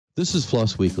This is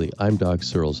Floss Weekly. I'm Doc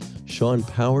Searls. Shawn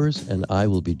Powers and I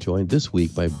will be joined this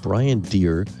week by Brian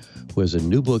Deere, who has a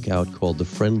new book out called The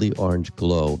Friendly Orange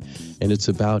Glow, and it's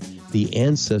about the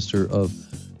ancestor of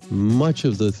much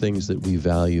of the things that we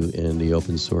value in the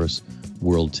open source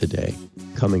world today.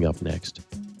 Coming up next.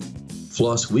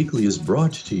 Floss Weekly is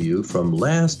brought to you from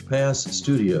LastPass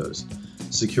Studios.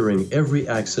 Securing every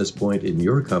access point in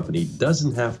your company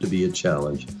doesn't have to be a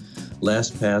challenge.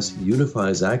 LastPass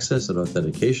unifies access and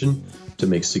authentication to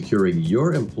make securing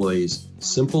your employees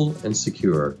simple and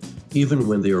secure, even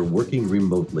when they are working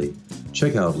remotely.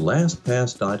 Check out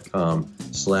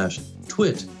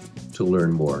lastpass.com/twit to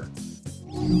learn more.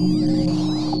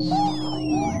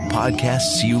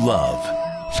 Podcasts you love.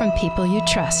 From people you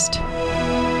trust.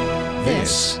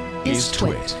 This is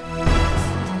Twit.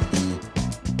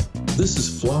 This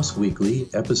is Floss Weekly,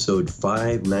 episode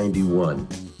 591,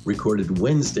 recorded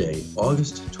Wednesday,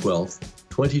 August 12th,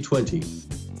 2020,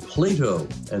 PLATO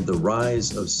and the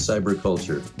Rise of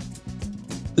Cyberculture.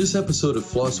 This episode of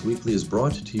Floss Weekly is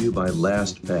brought to you by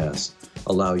LastPass.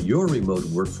 Allow your remote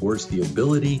workforce the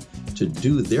ability to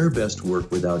do their best work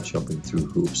without jumping through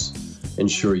hoops.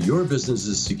 Ensure your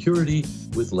business's security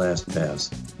with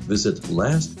LastPass. Visit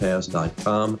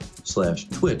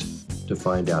lastpass.com/twit to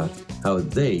find out how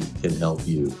they can help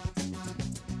you.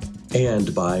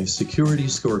 And by Security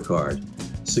Scorecard.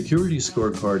 Security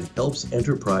Scorecard helps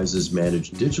enterprises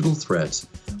manage digital threats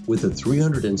with a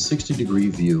 360-degree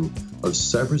view of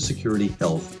cybersecurity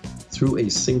health through a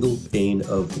single pane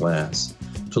of glass.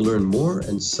 To learn more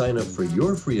and sign up for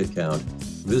your free account,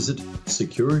 visit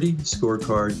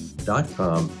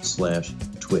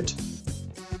securityscorecard.com/twit.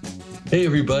 Hey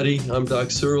everybody, I'm Doc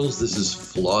Searls. This is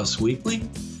Floss Weekly,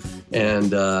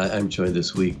 and I'm joined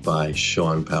this week by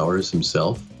Shawn Powers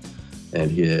himself. And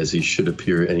he should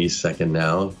appear any second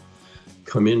now.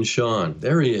 Come in, Shawn.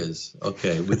 There he is.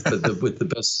 Okay, with the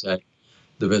best set,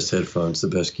 the best headphones, the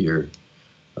best gear.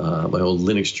 My old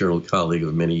Linux Journal colleague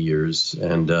of many years.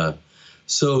 And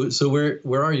so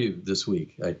where are you this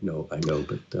week? I know,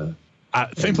 but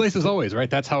same place as always, right?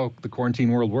 That's how the quarantine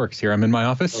world works. Here, I'm in my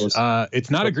office.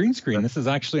 It's not a green screen. This is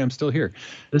actually, I'm still here.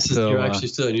 You're actually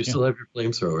still, and you still have your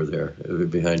flamethrower there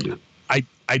behind you.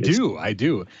 I do.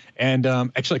 And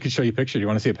actually, I could show you a picture. Do you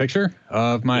want to see a picture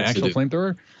of my actual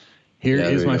flamethrower? Here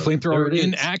is my flamethrower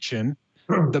in action.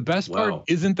 The best part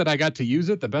isn't that I got to use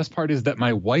it. The best part is that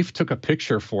my wife took a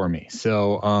picture for me.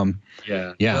 So,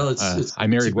 yeah. Well, I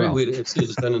married well.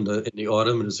 It's done in the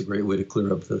autumn, and it's a great way to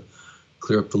clear up the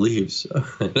leaves,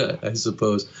 I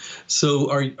suppose. So,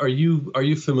 are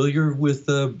you familiar with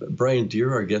Brian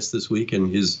Deere, our guest this week,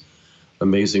 and his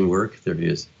amazing work? There he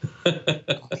is.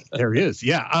 There he is.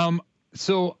 Yeah.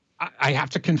 So I have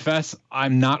to confess,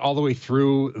 I'm not all the way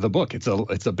through the book. It's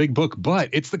a big book, but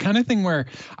it's the kind of thing where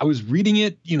I was reading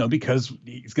it, because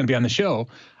he's going to be on the show.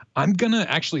 I'm going to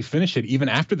actually finish it even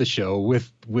after the show with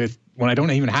when I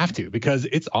don't even have to, because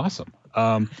it's awesome.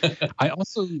 I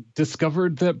also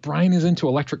discovered that Brian is into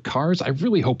electric cars. I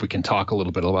really hope we can talk a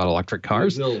little bit about electric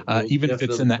cars, even if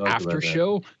it's in the after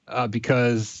show,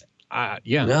 because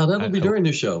no, that'll be during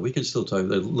the show. We can still talk.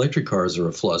 Electric cars are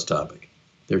a Floss topic.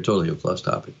 They're totally a Floss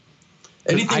topic.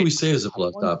 Anything we say is a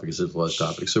Floss topic is a Floss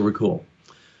topic, so we're cool.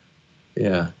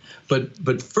 Yeah,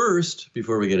 but first,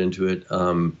 before we get into it,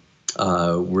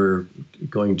 we're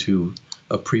going to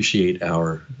appreciate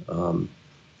our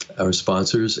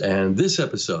sponsors, and this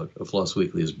episode of Floss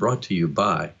Weekly is brought to you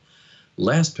by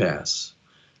LastPass.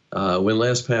 When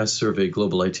LastPass surveyed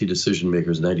global IT decision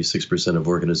makers, 96% of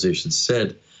organizations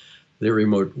said their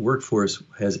remote workforce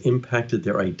has impacted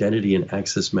their identity and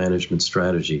access management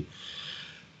strategy.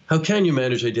 How can you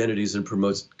manage identities and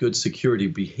promote good security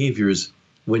behaviors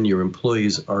when your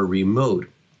employees are remote?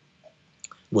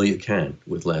 Well, you can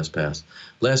with LastPass.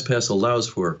 LastPass allows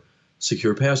for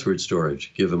secure password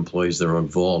storage, give employees their own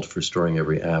vault for storing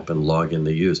every app and login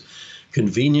they use.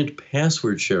 Convenient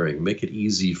password sharing, make it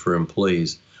easy for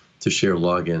employees to share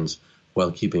logins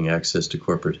while keeping access to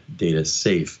corporate data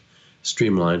safe.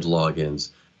 Streamlined logins,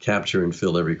 capture and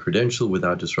fill every credential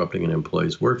without disrupting an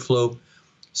employee's workflow,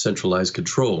 centralized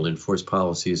control, enforce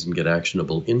policies, and get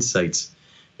actionable insights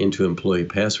into employee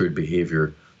password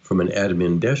behavior from an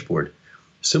admin dashboard.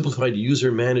 Simplified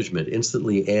user management,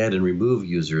 instantly add and remove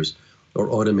users or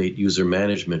automate user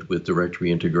management with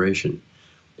directory integration.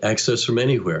 Access from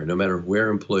anywhere, no matter where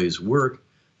employees work,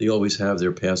 they always have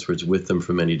their passwords with them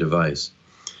from any device.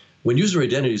 When user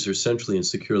identities are centrally and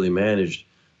securely managed,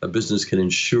 a business can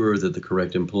ensure that the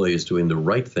correct employee is doing the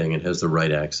right thing and has the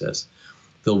right access.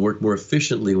 They'll work more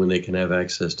efficiently when they can have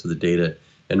access to the data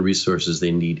and resources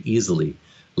they need easily.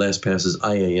 LastPass's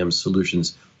IAM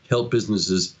solutions help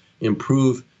businesses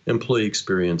improve employee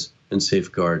experience, and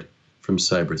safeguard from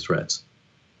cyber threats.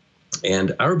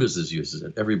 And our business uses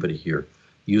it. Everybody here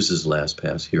uses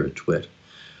LastPass here at TWiT.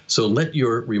 So let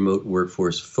your remote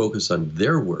workforce focus on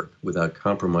their work without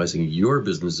compromising your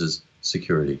business's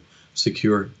security.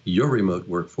 Secure your remote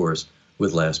workforce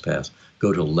with LastPass.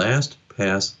 Go to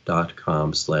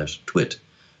lastpass.com/twit.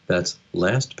 That's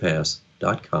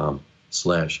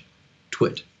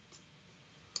lastpass.com/twit.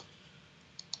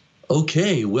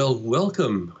 Okay, well,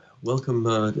 welcome,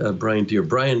 Brian Deer.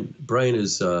 Brian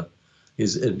is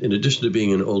in addition to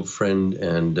being an old friend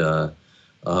and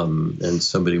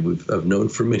somebody I've known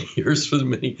for many years, for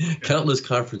the countless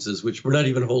conferences, which we're not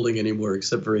even holding anymore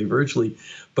except very virtually.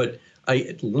 But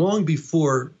long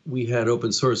before we had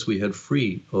open source, we had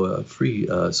free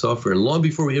software, and long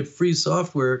before we had free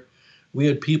software, we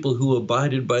had people who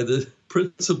abided by the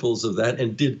principles of that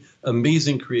and did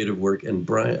amazing creative work. And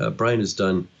Brian has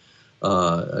done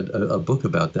a book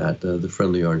about that, The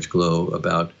Friendly Orange Glow,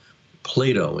 about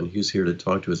PLATO, and he's here to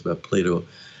talk to us about PLATO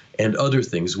and other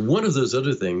things. One of those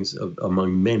other things,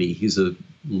 among many, he's a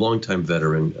longtime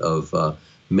veteran of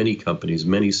many companies,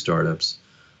 many startups,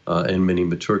 and many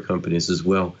mature companies as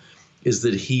well, is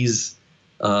that he's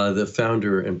the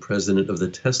founder and president of the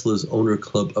Tesla's Owner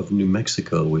Club of New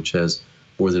Mexico, which has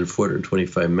more than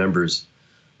 425 members.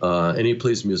 And he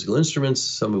plays musical instruments,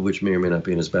 some of which may or may not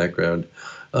be in his background,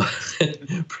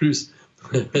 produced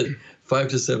 5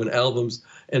 to 7 albums.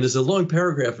 And there's a long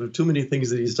paragraph of too many things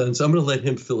that he's done. So I'm going to let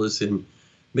him fill us in,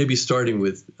 maybe starting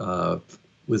with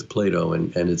PLATO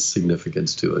and its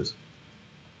significance to us.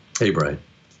 Hey, Brian.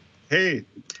 Hey,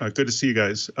 good to see you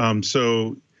guys.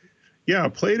 So, yeah,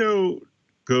 PLATO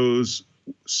goes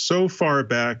so far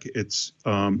back. It's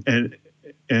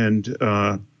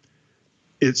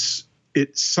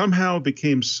it somehow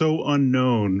became so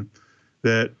unknown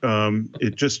that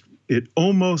it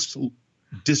almost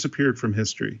disappeared from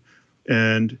history.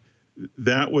 And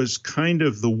that was kind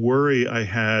of the worry I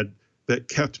had that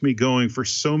kept me going for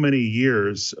so many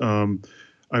years.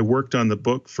 I worked on the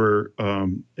book for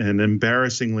an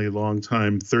embarrassingly long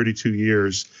time, 32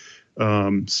 years,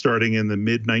 starting in the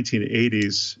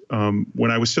mid-1980s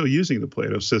when I was still using the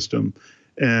PLATO system.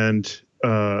 And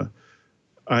I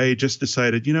just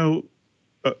decided,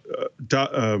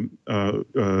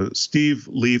 Steve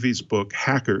Levy's book,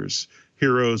 Hackers,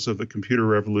 Heroes of the Computer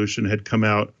Revolution, had come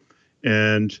out.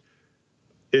 And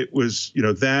it was,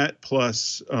 that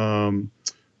plus Tom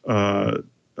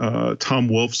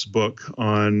Wolfe's book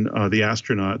on the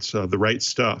astronauts, The Right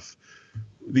Stuff.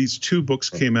 These two books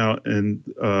came out in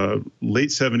late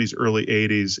 70s, early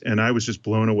 80s, and I was just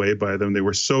blown away by them. They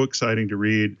were so exciting to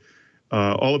read,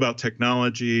 all about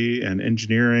technology and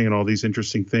engineering and all these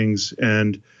interesting things.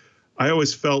 And I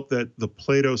always felt that the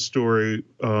PLATO story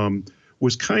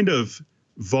was kind of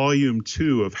volume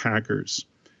 2 of Hackers.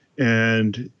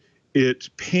 And it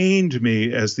pained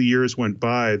me as the years went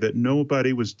by that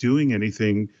nobody was doing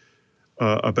anything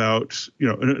about,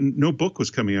 no book was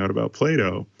coming out about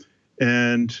PLATO.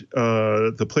 And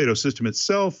the PLATO system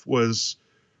itself was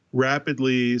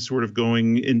rapidly sort of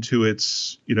going into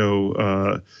its,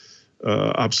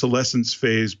 obsolescence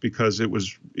phase because it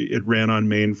ran on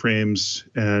mainframes,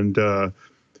 and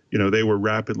they were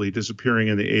rapidly disappearing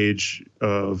in the age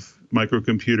of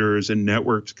microcomputers and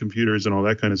networked computers and all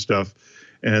that kind of stuff.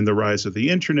 And the rise of the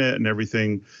internet and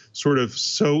everything sort of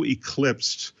so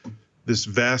eclipsed this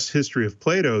vast history of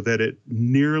PLATO that it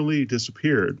nearly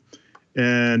disappeared.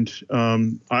 And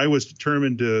I was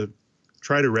determined to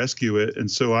try to rescue it.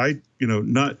 And so I,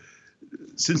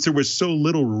 since there was so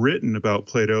little written about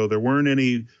PLATO, there weren't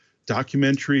any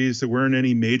documentaries, there weren't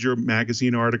any major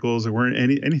magazine articles, there weren't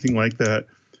anything like that.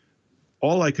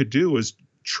 All I could do was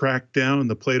track down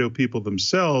the PLATO people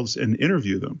themselves and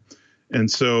interview them. And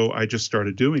so I just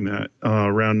started doing that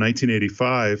around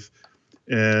 1985.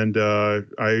 And I,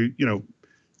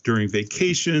 during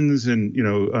vacations and,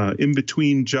 in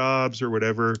between jobs or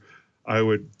whatever, I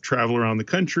would travel around the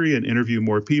country and interview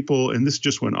more people. And this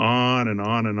just went on and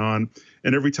on and on.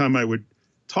 And every time I would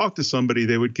talk to somebody,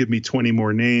 they would give me 20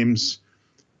 more names.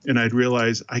 And I'd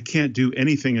realize I can't do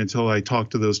anything until I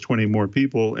talk to those 20 more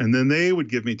people. And then they would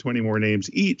give me 20 more names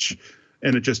each.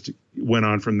 And it just went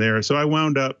on from there. So I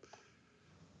wound up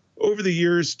over the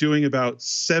years doing about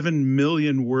 7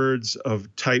 million words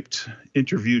of typed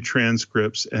interview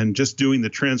transcripts. And just doing the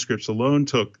transcripts alone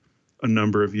took a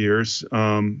number of years.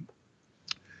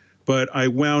 But I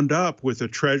wound up with a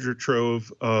treasure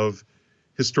trove of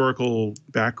historical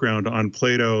background on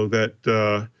PLATO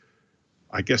that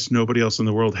I guess nobody else in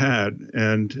the world had.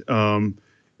 And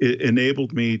it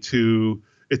enabled me to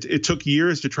it took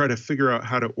years to try to figure out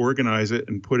how to organize it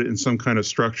and put it in some kind of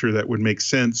structure that would make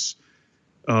sense.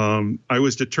 I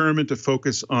was determined to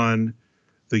focus on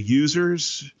the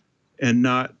users and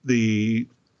not the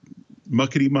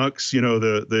muckety mucks,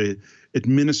 the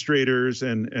administrators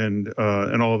and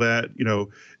all that.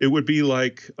 It would be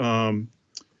like,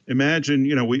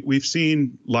 imagine, we've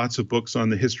seen lots of books on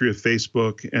the history of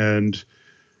Facebook and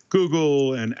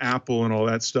Google and Apple and all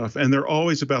that stuff, and they're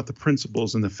always about the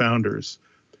principals and the founders.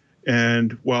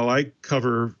 And while I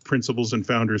cover principals and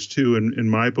founders too in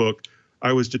my book,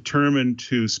 I was determined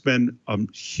to spend a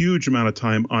huge amount of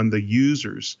time on the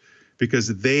users,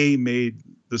 because they made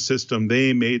the system,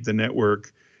 they made the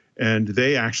network, and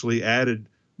they actually added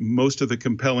most of the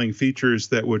compelling features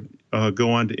that would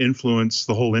go on to influence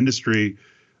the whole industry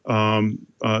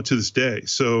to this day.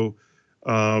 So,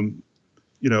 a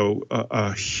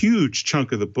huge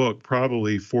chunk of the book,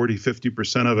 probably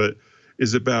 40–50% of it,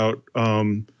 is about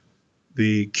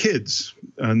the kids,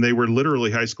 and they were literally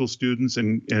high school students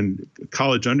and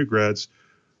college undergrads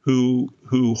who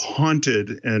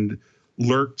haunted and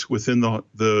lurked within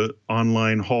the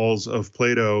online halls of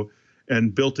Plato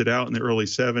and built it out in the early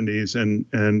 70s. And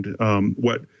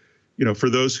what, for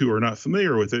those who are not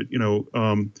familiar with it,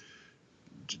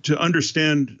 to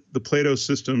understand the Plato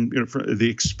system, the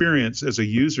experience as a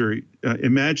user,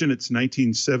 imagine it's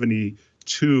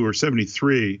 1972 or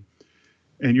 73.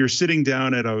 And you're sitting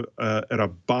down at a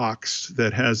box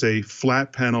that has a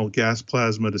flat panel gas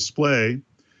plasma display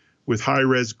with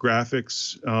high-res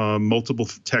graphics, multiple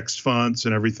text fonts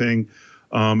and everything.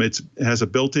 It has a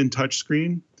built-in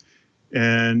touchscreen,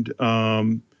 and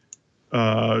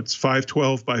it's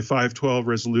 512 by 512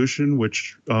 resolution,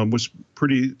 which was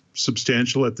pretty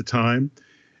substantial at the time.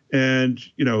 And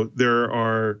there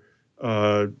are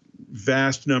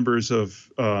vast numbers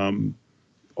of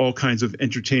all kinds of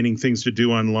entertaining things to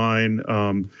do online,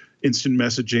 instant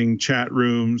messaging, chat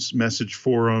rooms, message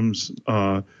forums,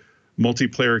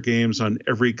 multiplayer games on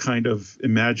every kind of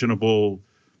imaginable,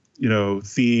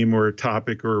 theme or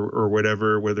topic or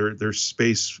whatever, whether they're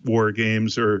space war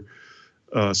games or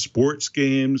sports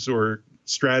games or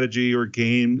strategy or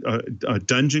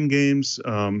dungeon games.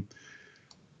 And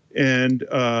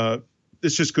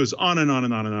this just goes on and on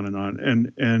and on and on and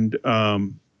on. And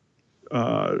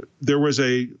there was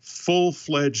a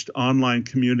full-fledged online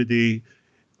community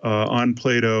on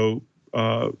Plato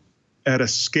at a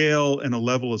scale and a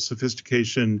level of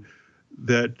sophistication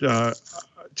that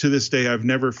to this day I've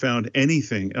never found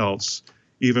anything else,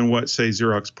 even what, say,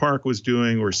 Xerox PARC was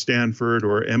doing or Stanford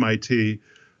or MIT.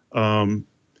 And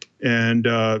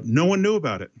no one knew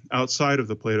about it outside of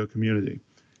the Plato community.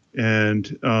 And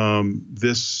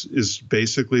this is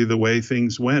basically the way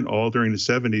things went all during the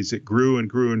 70s. It grew and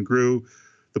grew and grew.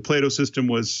 The Plato system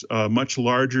was much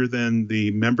larger than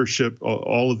the membership,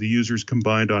 all of the users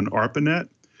combined on ARPANET,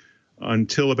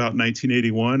 until about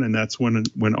 1981. And that's when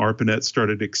ARPANET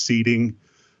started exceeding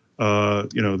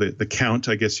the count,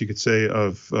 I guess you could say,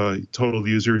 of total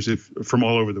users from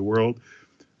all over the world.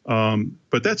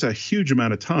 But that's a huge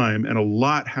amount of time, and a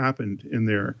lot happened in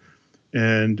there.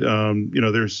 And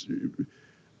there's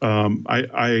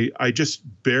I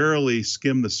just barely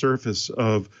skimmed the surface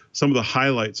of some of the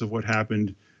highlights of what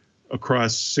happened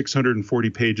across 640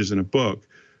 pages in a book.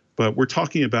 But we're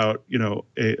talking about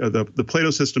the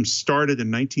Plato system started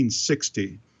in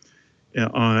 1960,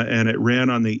 and it ran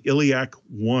on the ILIAC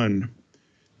 1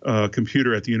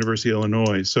 computer at the University of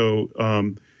Illinois. So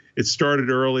it started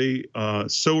early,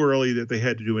 so early that they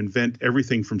had to invent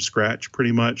everything from scratch,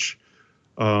 pretty much.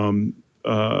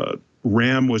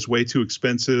 RAM was way too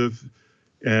expensive,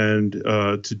 and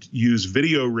to use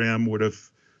video RAM would have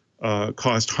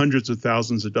cost hundreds of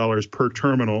thousands of dollars per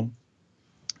terminal,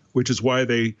 which is why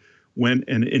they went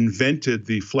and invented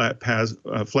the flat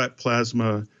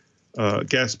plasma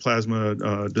gas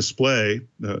plasma display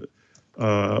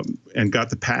and got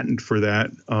the patent for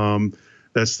that.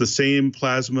 That's the same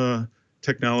plasma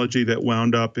technology that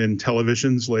wound up in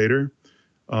televisions later.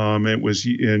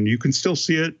 And you can still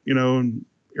see it, in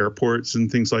airports and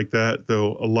things like that,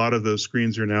 though a lot of those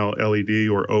screens are now LED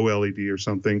or OLED or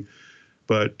something.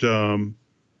 But,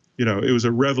 it was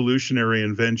a revolutionary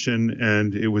invention,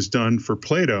 and it was done for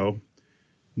Plato,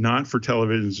 not for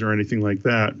televisions or anything like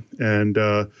that. And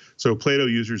so Plato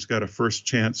users got a first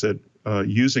chance at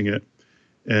using it.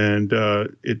 And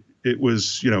it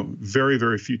was, very,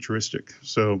 very futuristic.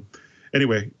 So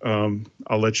anyway,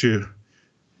 I'll let you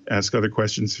ask other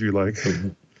questions if you like.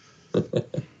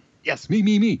 Yes,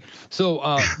 me.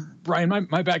 So, Brian,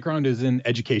 my background is in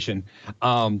education.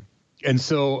 And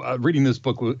so reading this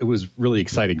book, it was really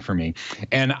exciting for me.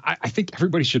 And I think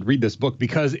everybody should read this book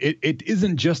because it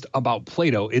isn't just about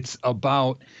Plato. It's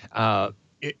about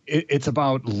it's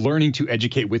about learning to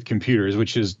educate with computers,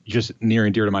 which is just near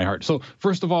and dear to my heart. So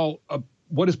first of all,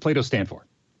 what does Plato stand for?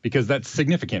 Because that's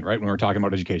significant, right, when we're talking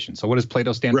about education. So what does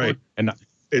Plato stand for? And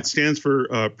it stands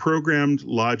for Programmed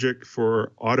Logic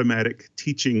for Automatic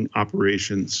Teaching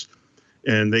Operations.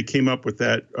 And they came up with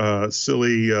that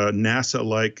silly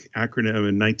NASA-like acronym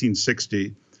in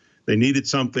 1960. They needed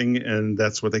something, and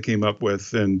that's what they came up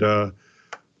with. And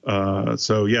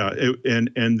so, yeah,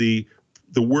 and the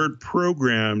word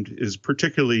programmed is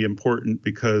particularly important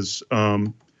because,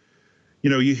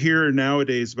 you hear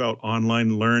nowadays about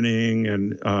online learning.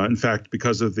 And in fact,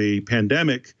 because of the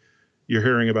pandemic, you're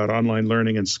hearing about online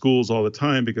learning in schools all the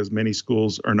time because many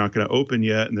schools are not going to open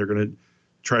yet, and they're going to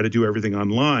try to do everything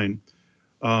online.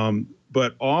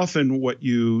 But often what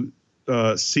you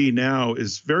see now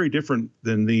is very different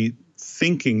than the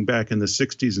thinking back in the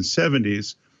 60s and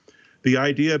 70s. The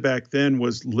idea back then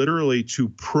was literally to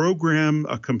program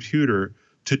a computer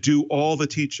to do all the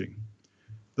teaching.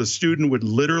 The student would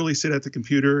literally sit at the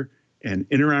computer and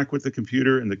interact with the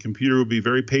computer, and the computer would be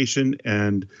very patient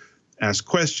and ask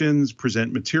questions,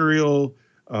 present material,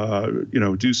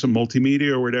 do some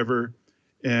multimedia or whatever.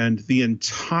 And the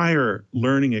entire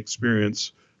learning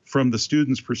experience from the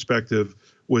student's perspective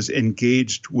was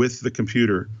engaged with the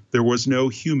computer. There was no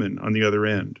human on the other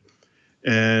end.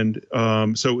 And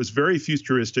so it was very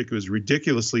futuristic. It was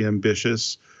ridiculously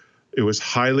ambitious. It was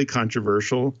highly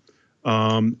controversial.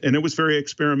 And it was very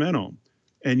experimental.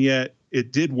 And yet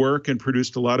it did work and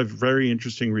produced a lot of very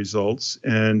interesting results.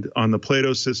 And on the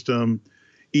Plato system,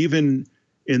 even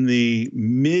in the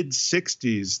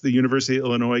mid-60s, the University of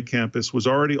Illinois campus was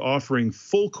already offering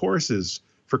full courses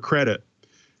for credit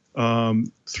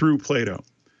through Plato.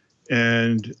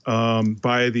 And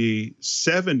by the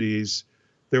 70s,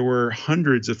 there were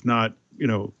hundreds, if not,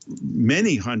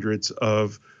 many hundreds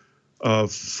of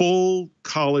full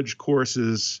college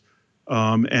courses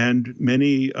and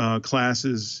many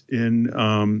classes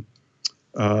in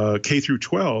K through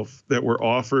 12 that were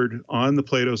offered on the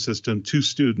Plato system to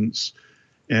students.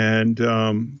 And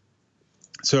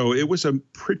so it was a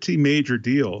pretty major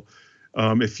deal.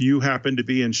 If you happened to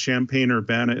be in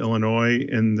Champaign-Urbana, Illinois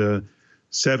in the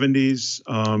 70s,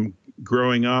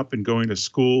 growing up and going to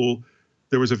school,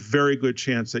 there was a very good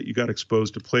chance that you got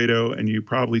exposed to Plato, and you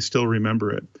probably still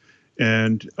remember it.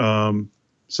 And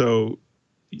so,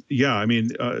 yeah, I mean,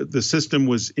 the system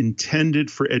was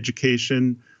intended for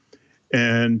education,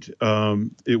 and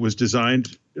it was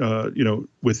designed,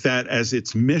 with that as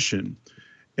its mission.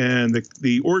 And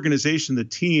the organization, the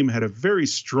team, had a very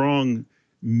strong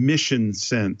mission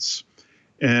sense.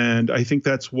 And I think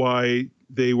that's why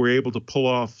they were able to pull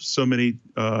off so many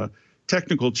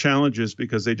technical challenges,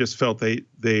 because they just felt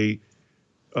they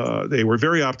were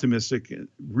very optimistic,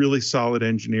 really solid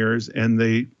engineers, and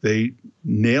they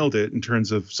nailed it in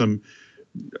terms of some,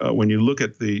 when you look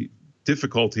at the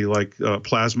difficulty, like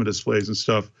plasma displays and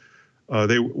stuff,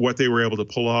 what they were able to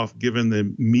pull off, given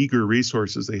the meager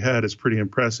resources they had, is pretty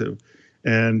impressive.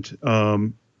 And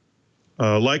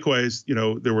likewise,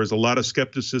 there was a lot of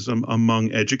skepticism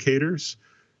among educators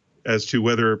as to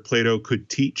whether Plato could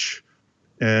teach.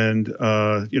 And,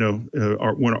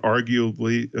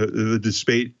 arguably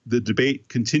the debate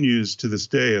continues to this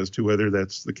day as to whether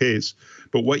that's the case.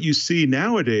 But what you see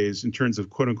nowadays in terms of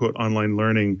quote unquote online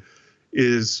learning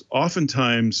is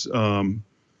oftentimes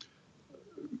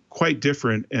quite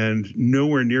different and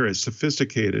nowhere near as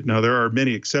sophisticated. Now, there are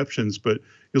many exceptions, but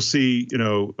you'll see,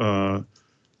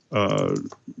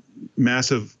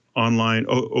 massive online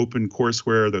open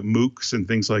courseware, the MOOCs and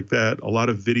things like that, a lot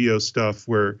of video stuff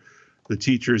where the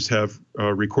teachers have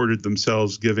recorded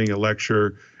themselves giving a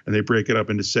lecture, and they break it up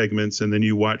into segments, and then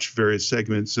you watch various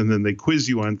segments, and then they quiz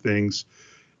you on things.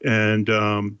 And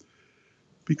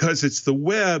because it's the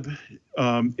web,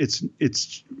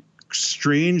 it's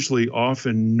strangely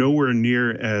often nowhere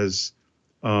near as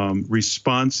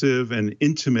responsive and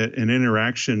intimate an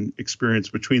interaction experience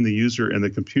between the user and the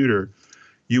computer.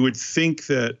 You would think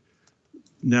that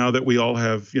now that we all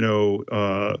have,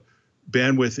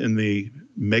 bandwidth in the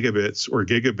megabits or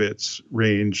gigabits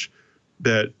range,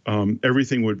 that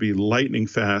everything would be lightning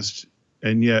fast,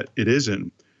 and yet it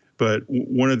isn't. But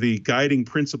one of the guiding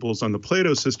principles on the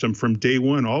Plato system from day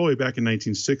one, all the way back in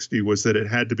 1960, was that it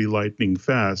had to be lightning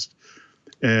fast.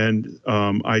 And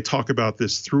I talk about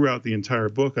this throughout the entire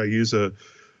book.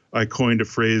 I coined a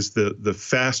phrase, the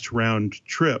fast round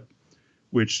trip,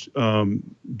 which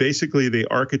basically they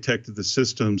architected the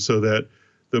system so that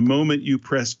the moment you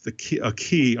pressed a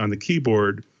key on the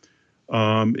keyboard,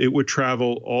 it would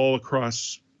travel all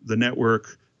across the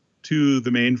network to the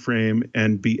mainframe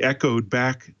and be echoed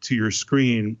back to your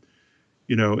screen,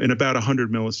 in about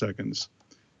 100 milliseconds.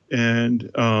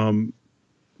 And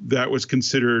that was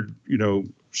considered,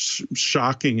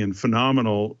 shocking and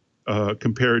phenomenal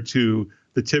compared to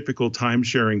the typical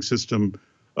time-sharing system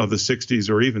of the 60s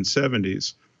or even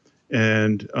 70s.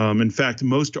 And in fact,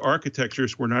 most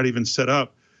architectures were not even set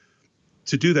up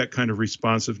to do that kind of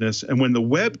responsiveness. And when the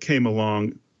web came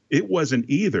along, it wasn't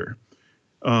either.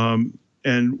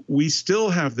 And we still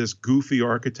have this goofy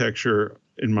architecture,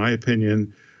 in my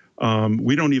opinion.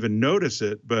 We don't even notice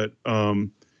it, but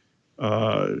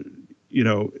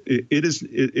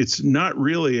it's not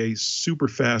really a super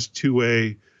fast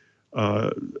two-way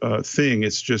thing.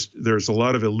 It's just there's a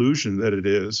lot of illusion that it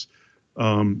is.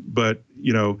 But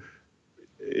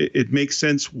it makes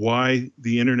sense why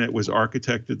the internet was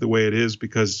architected the way it is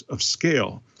because of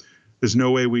scale. There's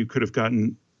no way we could have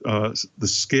gotten the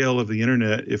scale of the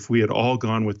internet if we had all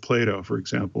gone with Plato, for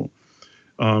example.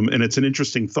 And it's an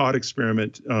interesting thought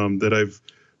experiment that I've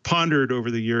pondered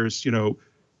over the years.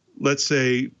 Let's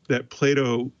say that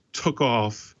Plato took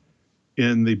off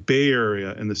in the Bay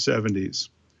Area in the 70s.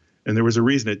 And there was a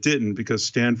reason it didn't, because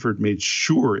Stanford made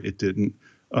sure it didn't.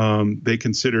 They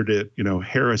considered it,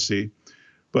 heresy.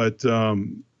 But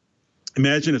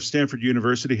imagine if Stanford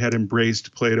University had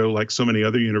embraced Plato like so many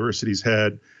other universities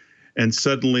had, and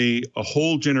suddenly a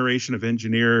whole generation of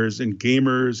engineers and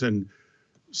gamers and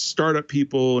startup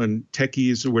people and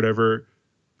techies or whatever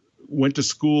went to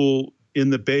school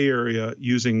in the Bay Area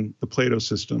using the Plato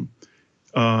system.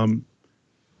 And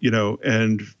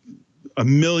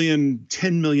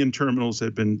 10 million terminals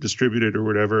had been distributed or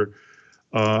whatever.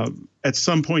 At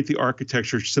some point, the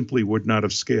architecture simply would not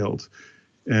have scaled.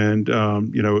 And,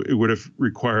 it would have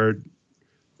required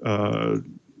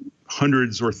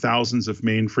hundreds or thousands of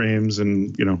mainframes,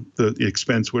 and, the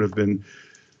expense would have been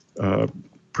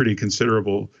pretty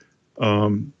considerable.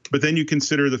 But then you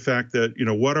consider the fact that,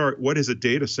 what is a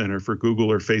data center for Google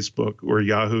or Facebook or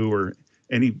Yahoo or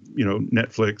any,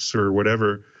 Netflix or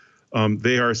whatever?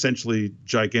 They are essentially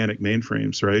gigantic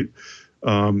mainframes, right?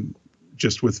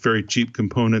 Just with very cheap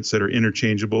components that are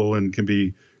interchangeable and can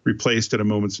be replaced at a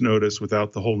moment's notice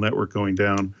without the whole network going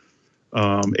down.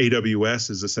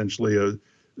 AWS is essentially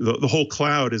the whole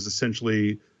cloud is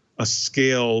essentially a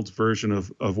scaled version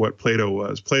of what Plato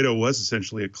was. Plato was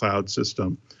essentially a cloud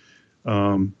system.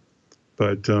 Anyway,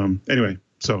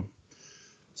 so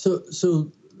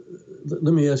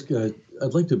let me ask,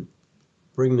 I'd like to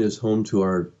bring this home to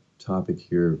our topic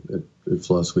here at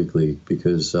Floss Weekly,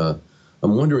 because I'm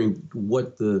wondering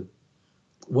what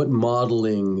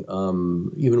modeling,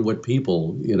 even what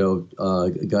people,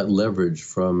 got leverage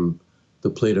from the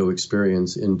Plato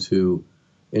experience into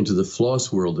the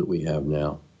Floss world that we have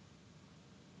now.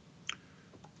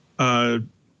 I'm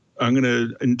going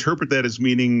to interpret that as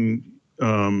meaning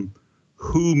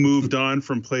who moved on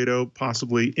from Plato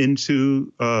possibly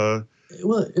into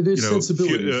well, there's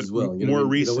sensibilities as well. More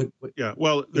recent,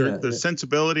 there's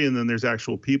sensibility, and then there's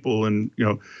actual people, and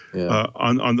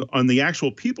on the actual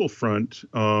people front,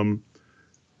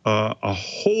 a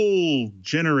whole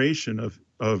generation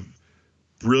of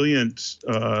brilliant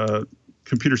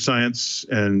computer science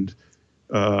and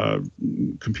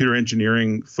computer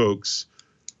engineering folks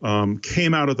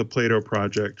came out of the Plato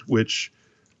project, which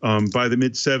by the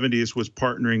mid-'70s was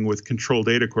partnering with Control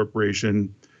Data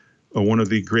Corporation, one of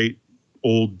the great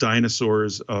old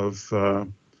dinosaurs of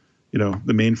the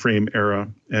mainframe era,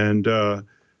 and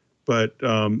but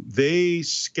they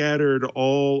scattered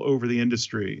all over the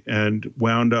industry and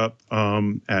wound up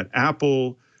at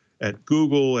Apple, at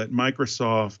Google, at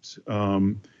Microsoft,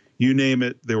 you name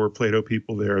it. There were Plato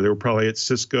people there. They were probably at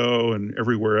Cisco and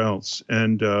everywhere else,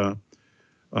 and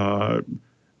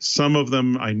some of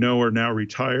them I know are now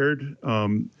retired.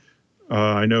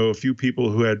 I know a few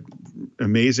people who had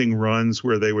amazing runs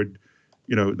where they would,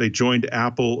 they joined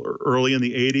Apple early in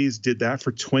the 80s, did that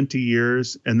for 20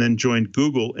 years, and then joined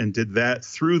Google and did that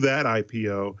through that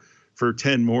IPO for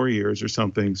 10 more years or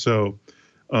something. So,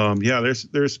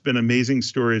 there's been amazing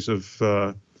stories of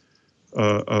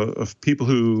people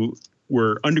who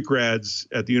were undergrads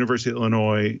at the University of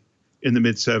Illinois in the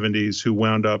mid-'70s who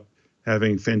wound up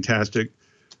having fantastic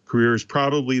careers.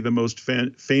 Probably the most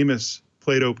famous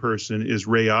Plato person is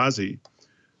Ray Ozzie,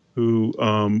 who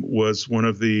was one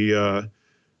of the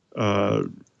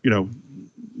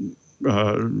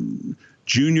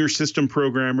junior system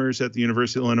programmers at the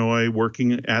University of Illinois,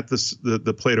 working at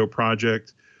the Plato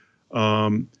project,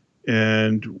 and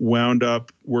wound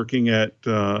up working at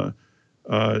DEC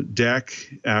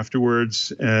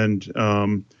afterwards,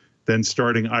 and then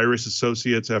starting Iris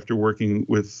Associates after working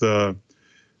with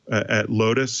at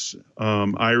Lotus.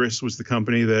 Iris was the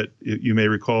company that you may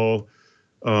recall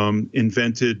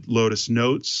invented Lotus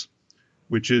Notes,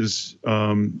 which is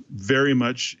very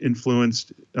much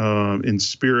influenced in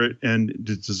spirit and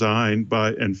design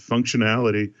and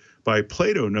functionality by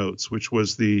PLATO Notes, which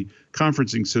was the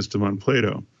conferencing system on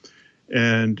PLATO.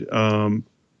 And,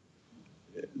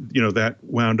 that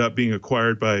wound up being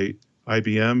acquired by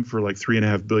IBM for like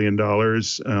 $3.5 billion.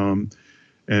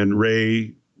 And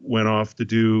Ray went off to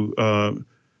do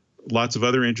lots of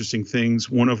other interesting things,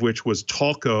 one of which was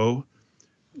Talco,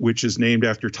 which is named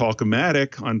after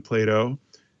Talkomatic on PLATO.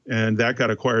 And that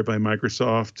got acquired by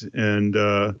Microsoft. And,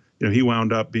 he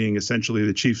wound up being essentially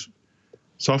the chief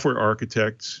software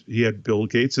architect. He had Bill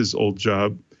Gates's old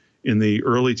job in the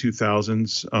early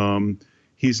 2000s.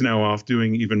 He's now off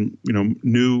doing even,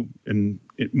 new and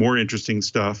more interesting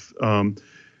stuff.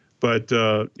 But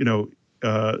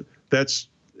that's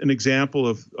an example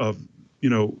of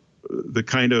the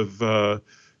kind of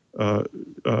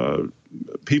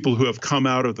people who have come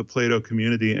out of the PLATO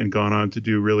community and gone on to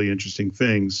do really interesting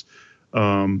things.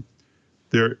 There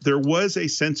was a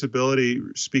sensibility,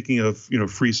 speaking of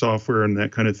free software and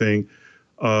that kind of thing,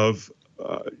 of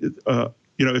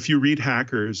if you read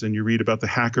Hackers and you read about the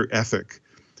hacker ethic,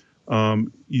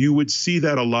 you would see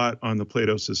that a lot on the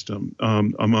PLATO system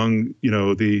among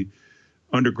the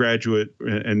undergraduate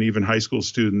and even high school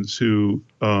students who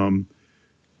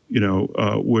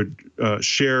would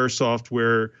share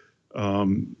software.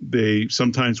 They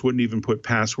sometimes wouldn't even put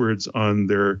passwords on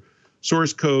their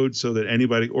source code so that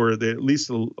anybody, or they at least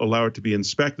allow it to be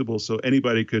inspectable so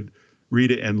anybody could read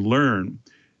it and learn.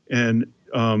 And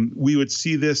we would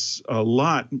see this a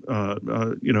lot,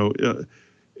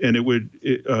 and it would,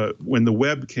 when the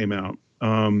web came out,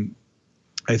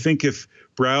 I think if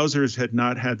browsers had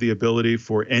not had the ability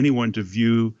for anyone to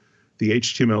view the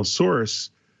HTML source,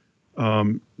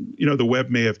 the web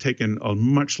may have taken a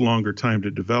much longer time to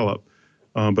develop.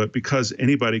 But because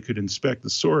anybody could inspect the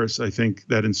source, I think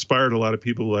that inspired a lot of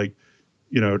people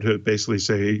to basically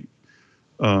say,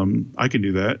 I can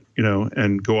do that,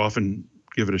 and go off and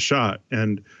give it a shot.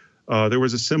 And there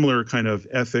was a similar kind of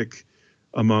ethic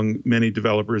among many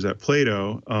developers at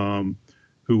PLATO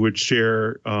who would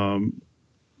share, the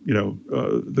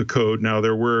code. Now,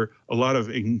 there were a lot of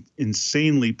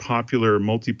insanely popular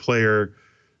multiplayer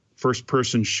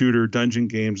first-person shooter dungeon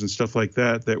games and stuff like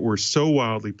that were so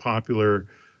wildly popular.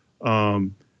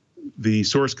 The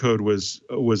source code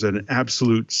was an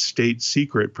absolute state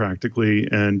secret practically,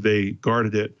 and they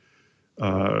guarded it,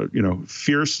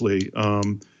 fiercely.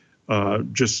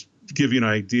 Just to give you an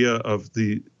idea of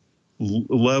the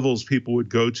levels people would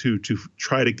go to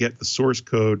try to get the source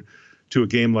code to a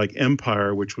game like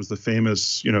Empire, which was the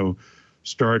famous,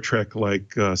 Star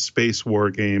Trek-like space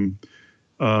war game.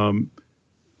 At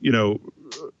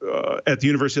the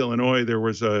University of Illinois, there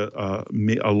was a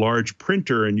large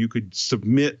printer, and you could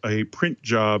submit a print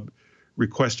job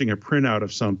requesting a printout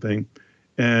of something.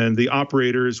 And the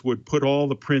operators would put all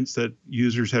the prints that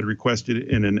users had requested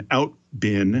in an out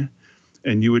bin,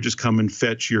 and you would just come and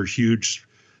fetch your huge,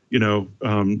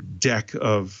 deck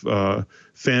of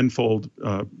fanfold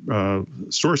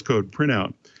source code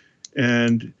printout.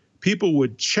 And people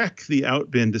would check the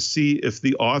out bin to see if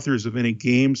the authors of any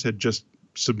games had just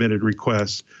submitted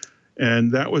requests.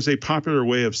 And that was a popular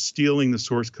way of stealing the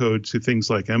source code to things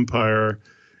like Empire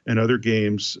and other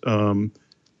games,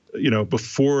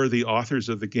 before the authors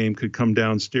of the game could come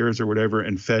downstairs or whatever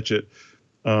and fetch it.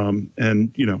 But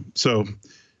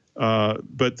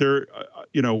there,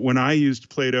 when I used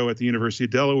PLATO at the University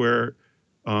of Delaware,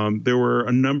 there were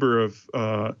a number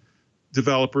of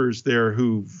developers there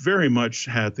who very much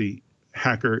had the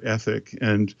hacker ethic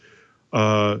and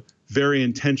very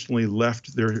intentionally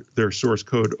left their source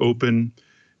code open,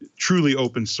 truly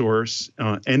open source.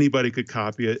 Anybody could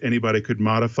copy it. Anybody could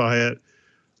modify it.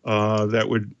 That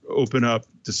would open up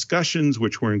discussions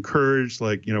which were encouraged,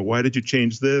 like, why did you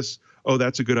change this? Oh,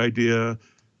 that's a good idea.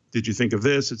 Did you think of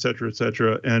this, et cetera, et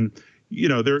cetera? And,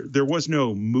 there was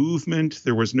no movement.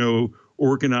 There was no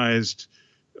organized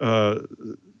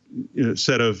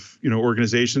set of,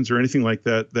 organizations or anything like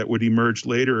that would emerge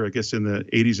later, I guess, in the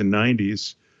 80s and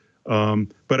 90s.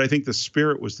 But I think the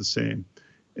spirit was the same.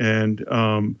 And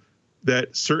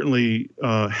that certainly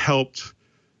helped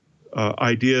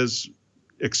ideas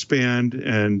expand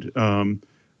and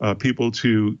people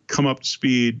to come up to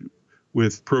speed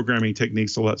with programming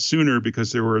techniques a lot sooner,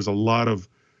 because there was a lot of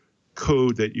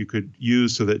code that you could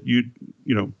use so that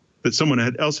that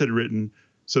someone else had written,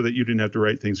 so that you didn't have to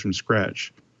write things from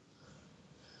scratch.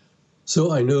 So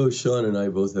I know Shawn and I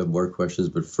both have more questions,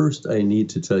 but first I need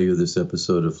to tell you this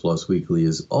episode of Floss Weekly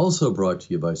is also brought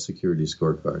to you by Security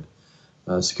Scorecard.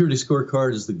 Security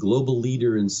Scorecard is the global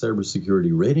leader in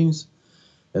cybersecurity ratings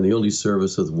and the only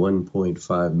service with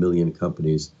 1.5 million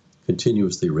companies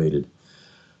continuously rated.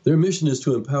 Their mission is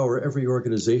to empower every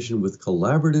organization with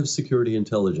collaborative security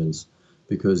intelligence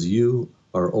because you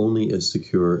are only as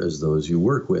secure as those you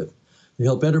work with. They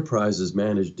help enterprises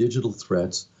manage digital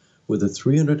threats with a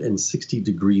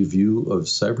 360-degree view of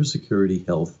cybersecurity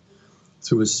health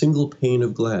through a single pane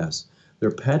of glass.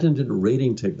 Their patented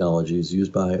rating technology is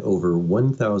used by over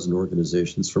 1,000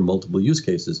 organizations for multiple use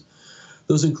cases.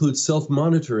 Those include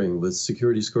self-monitoring. With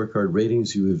Security Scorecard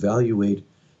ratings, you evaluate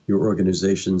your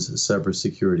organization's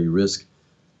cybersecurity risk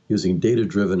using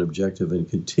data-driven, objective, and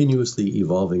continuously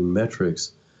evolving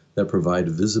metrics that provide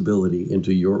visibility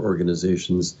into your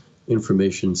organization's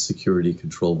information security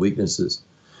control weaknesses.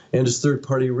 And as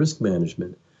third-party risk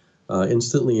management,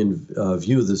 instantly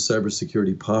view the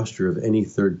cybersecurity posture of any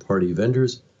third-party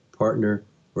vendors, partner,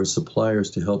 or suppliers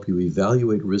to help you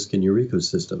evaluate risk in your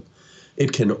ecosystem.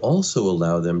 It can also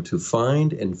allow them to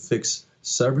find and fix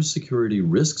cybersecurity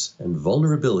risks and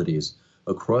vulnerabilities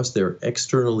across their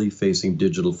externally facing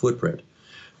digital footprint.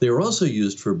 They are also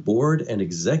used for board and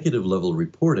executive level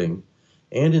reporting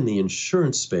and in the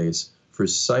insurance space for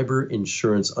cyber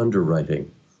insurance underwriting.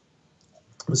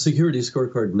 The Security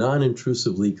Scorecard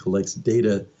non-intrusively collects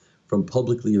data from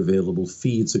publicly available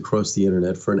feeds across the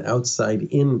internet for an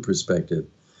outside-in perspective.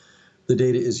 The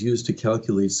data is used to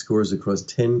calculate scores across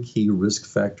 10 key risk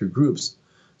factor groups,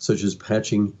 such as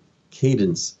patching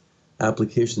cadence,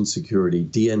 application security,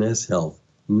 DNS health,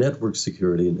 network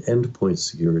security, and endpoint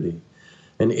security.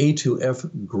 An A to F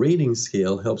grading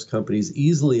scale helps companies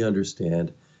easily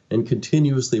understand and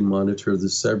continuously monitor the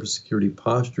cybersecurity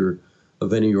posture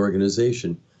of any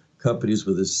organization. Companies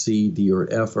with a C, D, or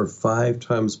F are 5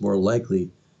 times more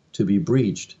likely to be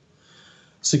breached.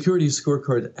 Security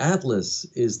Scorecard Atlas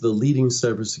is the leading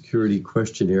cybersecurity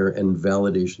questionnaire and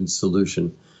validation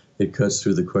solution. It cuts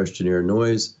through the questionnaire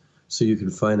noise so you can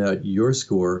find out your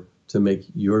score to make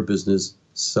your business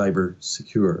cyber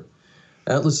secure.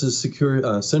 Atlas's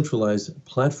secure, centralized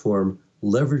platform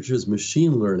leverages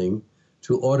machine learning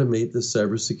to automate the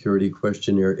cybersecurity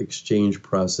questionnaire exchange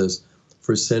process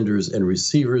for senders and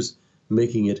receivers,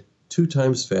 making it 2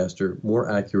 times faster, more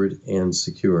accurate, and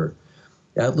secure.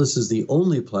 Atlas is the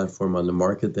only platform on the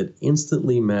market that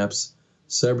instantly maps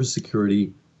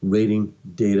cybersecurity rating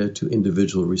data to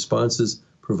individual responses,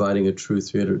 providing a true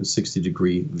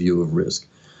 360-degree view of risk.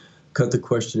 Cut the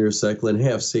questionnaire cycle in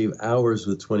half, save hours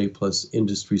with 20-plus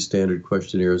industry standard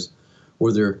questionnaires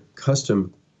or their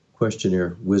custom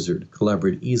questionnaire wizard.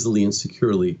 Collaborate easily and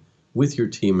securely with your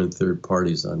team and third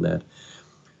parties on that.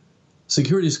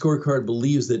 Security Scorecard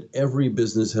believes that every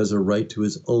business has a right to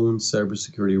its own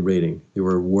cybersecurity rating. They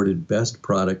were awarded Best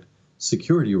Product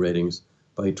Security Ratings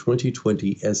by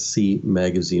 2020 SC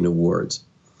Magazine Awards.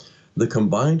 The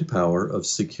combined power of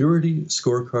Security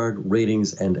Scorecard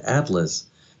Ratings and Atlas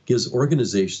gives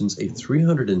organizations a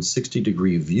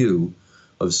 360-degree view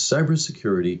of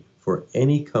cybersecurity for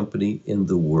any company in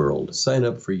the world. Sign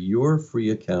up for your free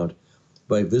account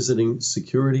by visiting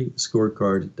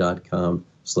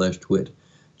securityscorecard.com/twit.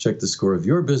 Check the score of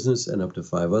your business and up to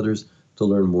 5 others. To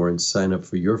learn more and sign up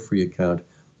for your free account,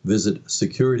 visit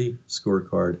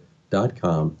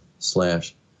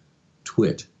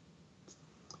securityscorecard.com/twit.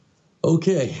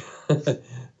 Okay.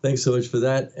 Thanks so much for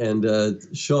that. And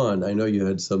Shawn, I know you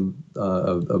had some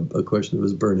a question that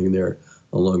was burning there,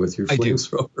 along with your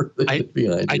flamethrower. I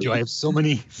do. I have so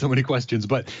many questions,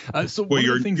 but so well,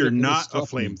 you're not a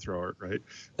flamethrower, right?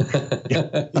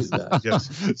 Yeah. He's not.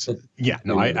 Yes. Yeah.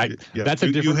 No. That's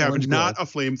a different. You have not a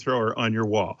flamethrower on your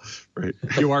wall, right?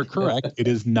 You are correct. It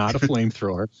is not a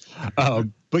flamethrower.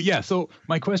 But yeah, so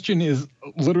my question is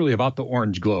literally about the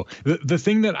orange glow. The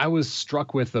thing that I was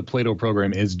struck with the PLATO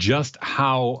program is just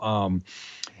how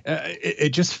it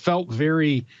just felt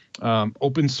very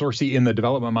open sourcey in the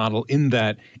development model, in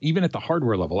that even at the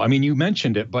hardware level, I mean, you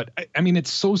mentioned it, but I mean,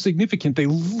 it's so significant. They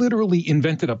literally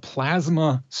invented a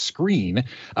plasma screen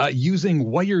using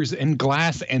wires and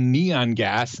glass and neon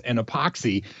gas and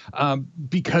epoxy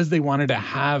because they wanted to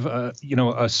have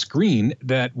a screen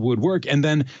that would work. And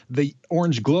then the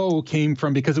orange glow came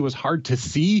from because it was hard to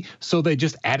see. So they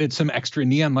just added some extra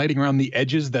neon lighting around the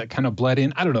edges that kind of bled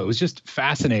in. I don't know. It was just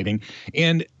fascinating.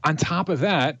 And on top of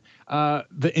that,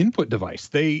 the input device,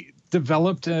 they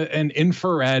developed an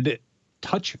infrared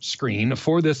touch screen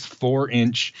for this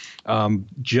 4-inch,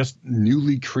 just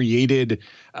newly created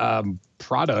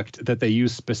product that they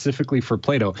used specifically for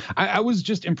Plato. I was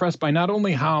just impressed by not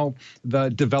only how the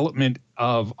development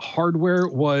of hardware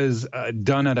was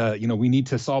done at a, we need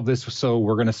to solve this, so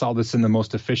we're going to solve this in the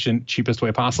most efficient, cheapest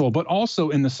way possible, but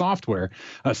also in the software.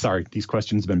 Sorry, these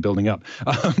questions have been building up.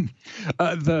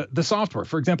 The software,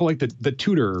 for example, like the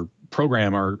tutor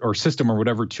program or system or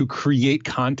whatever to create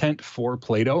content for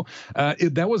Plato,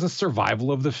 that was a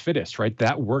survival of the fittest, right?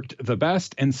 That worked the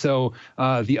best. And so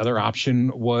the other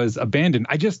option was abandoned.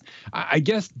 I guess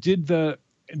did the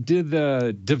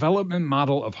development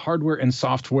model of hardware and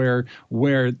software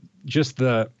where just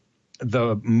the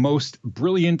most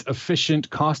brilliant, efficient,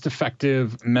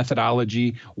 cost-effective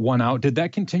methodology won out, did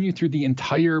that continue through the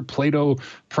entire Plato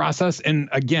process? And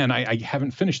again, I haven't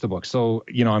finished the book, so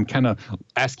I'm kind of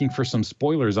asking for some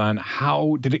spoilers on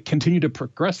how did it continue to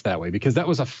progress that way, because that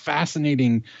was a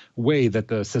fascinating way that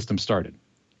the system started.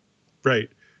 Right.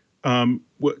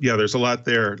 Well, yeah, there's a lot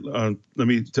there. Let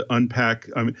me to unpack.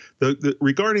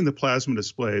 Regarding the plasma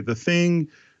display, the thing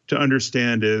to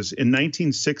understand is in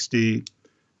 1960,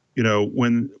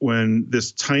 when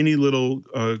this tiny little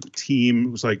team,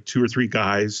 it was like 2 or 3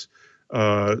 guys,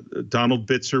 Donald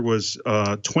Bitzer was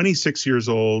 26 years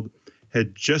old,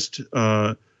 had just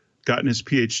gotten his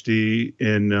PhD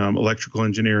in electrical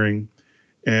engineering,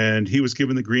 and he was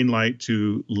given the green light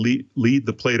to lead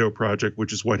the Plato project,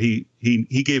 which is what he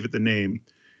gave it the name.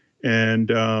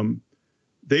 And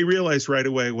they realized right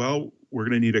away, well, we're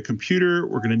going to need a computer,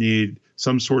 we're going to need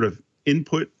some sort of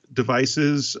input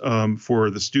devices for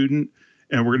the student,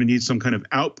 and we're going to need some kind of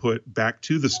output back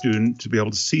to the student to be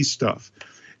able to see stuff.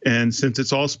 And since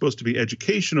it's all supposed to be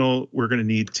educational, we're going to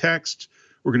need text,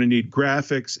 we're going to need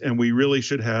graphics, and we really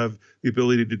should have the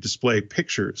ability to display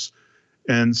pictures.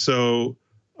 And so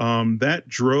that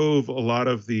drove a lot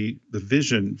of the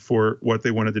vision for what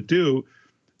they wanted to do.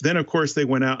 Then, of course, they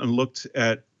went out and looked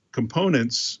at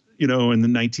components, in the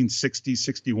 1960,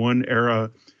 61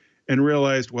 era, and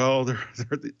realized, well,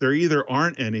 there either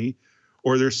aren't any,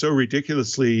 or they're so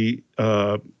ridiculously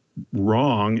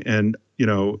wrong and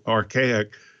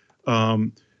archaic.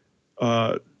 To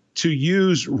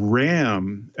use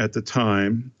RAM at the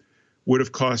time would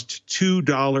have cost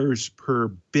 $2 per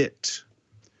bit.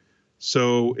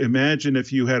 So imagine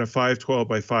if you had a 512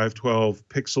 by 512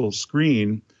 pixel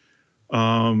screen,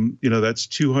 that's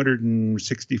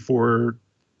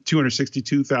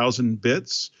 262,000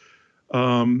 bits.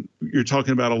 You're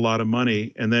talking about a lot of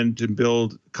money. And then to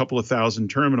build a couple of thousand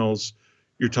terminals,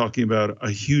 you're talking about a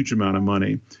huge amount of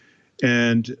money.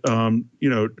 And,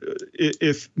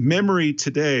 if memory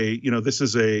today, this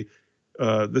is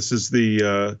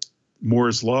the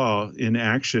Moore's law in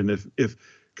action. If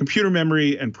computer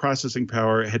memory and processing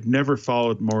power had never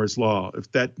followed Moore's law,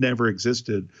 if that never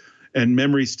existed, and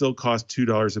memory still cost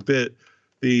 $2 a bit,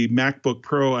 the MacBook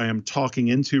Pro I am talking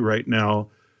into right now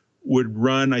would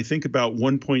run, I think, about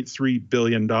 $1.3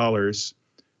 billion,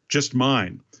 just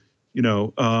mine,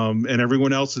 and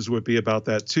everyone else's would be about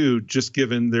that too, just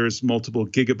given there's multiple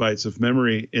gigabytes of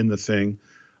memory in the thing.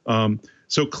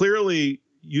 So clearly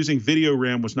using video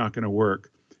RAM was not going to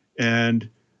work. And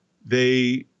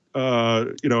they, I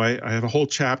have a whole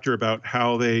chapter about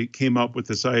how they came up with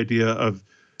this idea of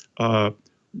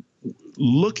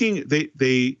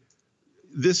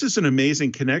this is an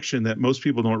amazing connection that most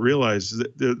people don't realize.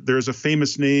 There's a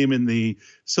famous name in the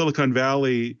Silicon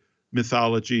Valley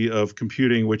mythology of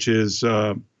computing, which is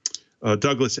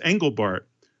Douglas Engelbart,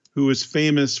 who is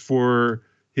famous for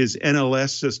his NLS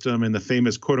system and the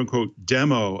famous quote-unquote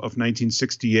demo of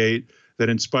 1968 that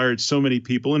inspired so many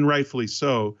people, and rightfully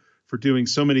so, for doing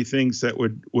so many things that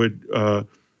would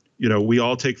we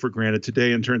all take for granted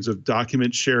today in terms of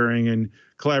document sharing and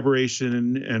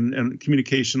collaboration and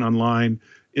communication online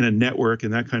in a network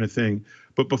and that kind of thing.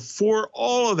 But before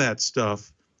all of that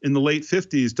stuff, in the late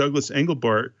 50s, Douglas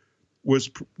Engelbart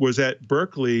was at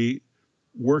Berkeley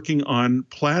working on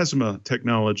plasma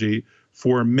technology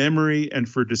for memory and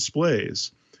for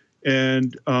displays.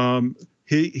 And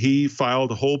he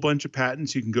filed a whole bunch of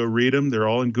patents. You can go read them. They're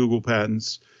all in Google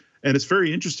Patents. And it's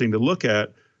very interesting to look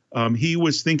at. He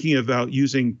was thinking about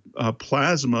using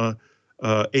plasma,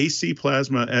 AC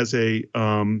plasma, as a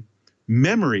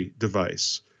memory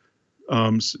device,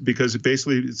 because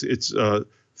it's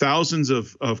thousands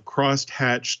of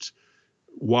cross-hatched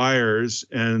wires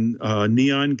and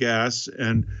neon gas,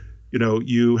 and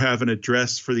you have an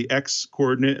address for the X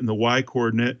coordinate and the Y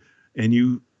coordinate, and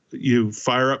you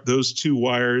fire up those two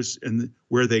wires, and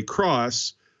where they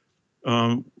cross,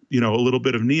 a little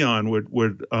bit of neon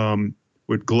would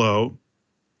glow,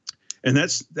 and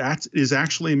that is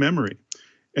actually memory.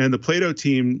 And the Plato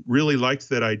team really liked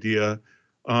that idea.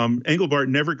 Engelbart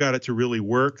never got it to really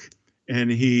work, and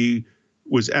he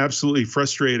was absolutely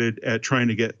frustrated at trying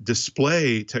to get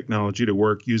display technology to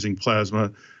work using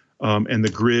plasma and the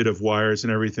grid of wires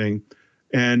and everything.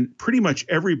 And pretty much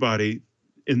everybody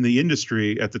in the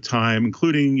industry at the time,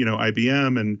 including,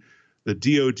 IBM and the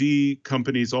DoD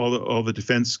companies, all the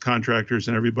defense contractors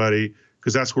and everybody,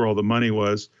 because that's where all the money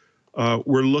was,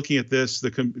 were looking at this.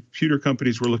 The computer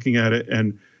companies were looking at it,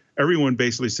 and everyone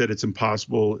basically said it's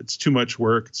impossible. It's too much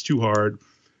work. It's too hard.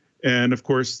 And of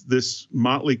course, this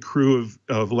motley crew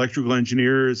of electrical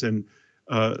engineers and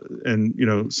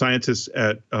scientists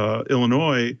at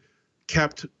Illinois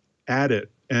kept at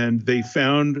it, and they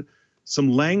found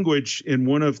some language in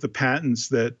one of the patents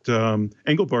that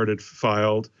Engelbart had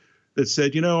filed that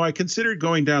said, I considered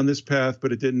going down this path,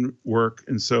 but it didn't work,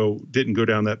 and so didn't go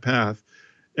down that path.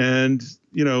 And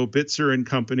Bitzer and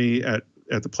company at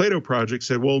the PLATO project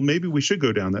said, well, maybe we should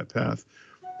go down that path.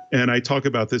 And I talk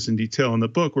about this in detail in the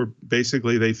book, where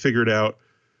basically they figured out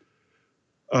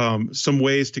some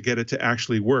ways to get it to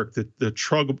actually work.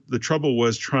 The trouble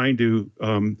was trying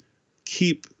to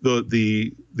keep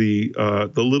the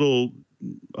little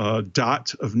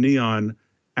dot of neon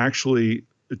actually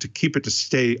to keep it to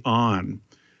stay on.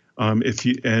 And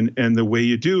the way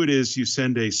you do it is you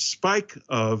send a spike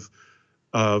of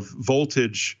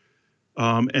voltage,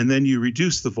 and then you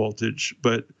reduce the voltage,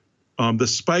 but the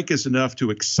spike is enough to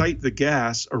excite the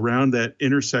gas around that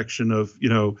intersection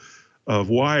of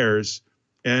wires,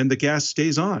 and the gas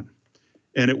stays on,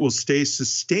 and it will stay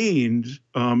sustained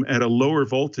at a lower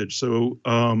voltage. So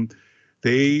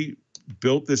they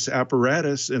built this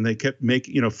apparatus, and they kept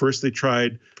making, first they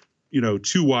tried, 2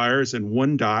 wires and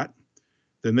 1 dot.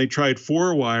 Then they tried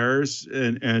 4 wires,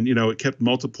 and it kept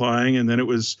multiplying, and then it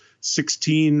was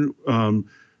 16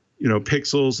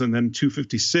 pixels, and then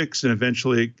 256, and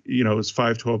eventually, it was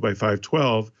 512 by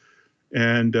 512.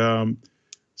 And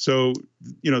so,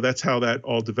 that's how that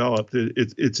all developed.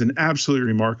 It's an absolutely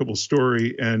remarkable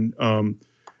story. And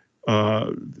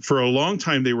for a long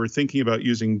time, they were thinking about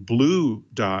using blue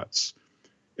dots,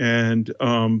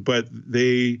 but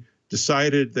they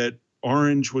decided that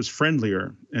orange was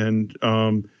friendlier. And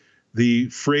the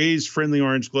phrase "friendly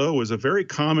orange glow" was a very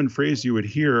common phrase you would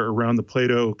hear around the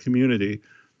PLATO community.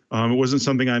 It wasn't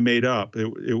something I made up.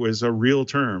 It was a real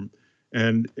term.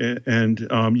 And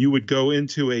you would go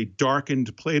into a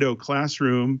darkened PLATO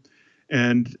classroom,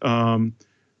 and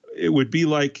it would be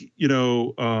like,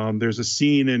 there's a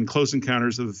scene in Close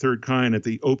Encounters of the Third Kind at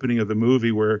the opening of the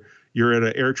movie where you're at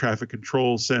an air traffic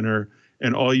control center,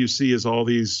 and all you see is all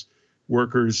these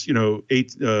workers,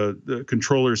 the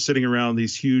controllers sitting around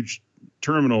these huge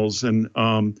terminals and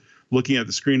looking at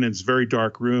the screen. In this very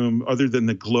dark room, other than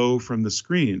the glow from the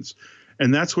screens.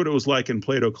 And that's what it was like in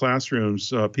PLATO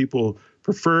classrooms. People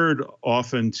preferred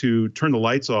often to turn the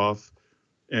lights off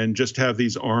and just have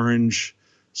these orange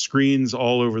screens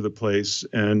all over the place,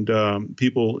 and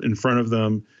people in front of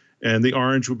them, and the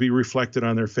orange would be reflected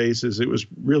on their faces. It was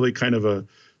really kind of a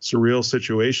surreal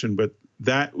situation, but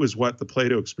that was what the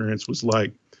PLATO experience was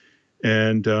like.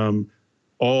 And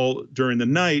all during the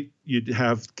night, you'd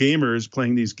have gamers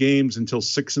playing these games until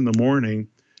 6 a.m.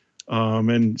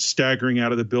 And staggering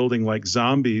out of the building like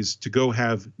zombies to go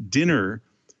have dinner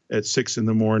at 6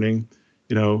 a.m,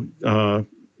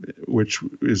 which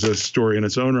is a story in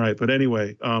its own right. But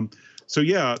anyway, so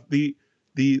yeah,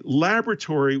 the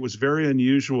laboratory was very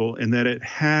unusual in that it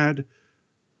had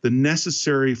the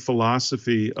necessary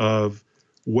philosophy of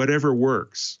whatever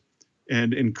works,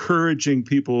 and encouraging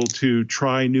people to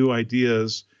try new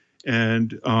ideas,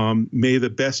 and may the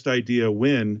best idea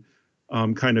win,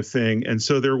 kind of thing. And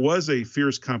so there was a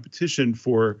fierce competition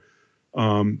for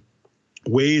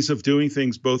ways of doing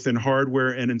things, both in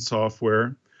hardware and in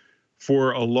software.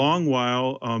 For a long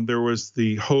while, there was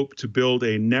the hope to build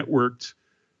a networked,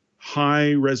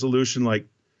 high resolution, like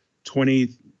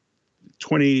 20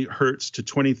 hertz to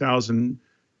 20,000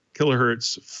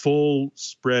 kilohertz, full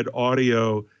spread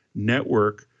audio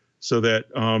network, so that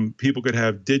people could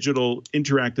have digital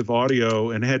interactive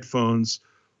audio and headphones,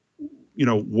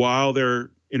 while they're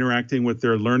interacting with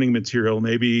their learning material.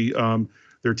 Maybe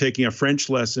they're taking a French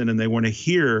lesson and they want to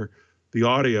hear the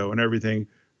audio and everything.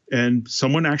 And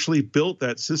someone actually built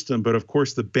that system, but of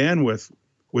course the bandwidth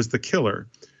was the killer.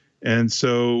 And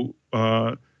so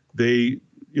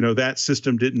that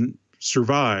system didn't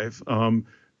survive.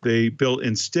 They built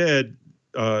instead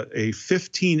a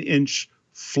 15-inch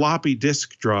floppy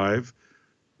disk drive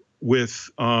with,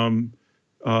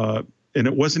 and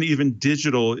it wasn't even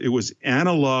digital, it was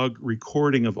analog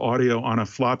recording of audio on a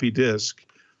floppy disk,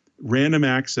 random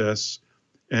access,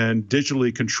 and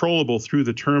digitally controllable through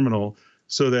the terminal,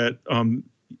 so that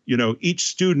each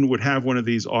student would have one of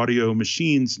these audio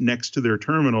machines next to their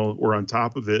terminal or on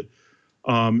top of it.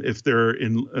 If they're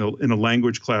in a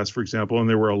language class, for example, and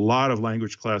there were a lot of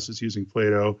language classes using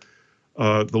Plato,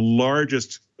 the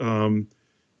largest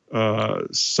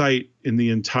site in the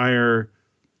entire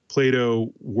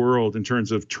Plato world in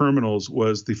terms of terminals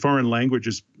was the Foreign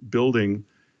Languages building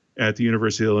at the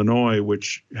University of Illinois,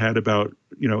 which had about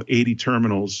 80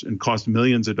 terminals and cost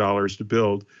millions of dollars to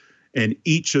build. And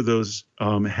each of those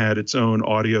had its own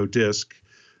audio disc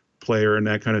player and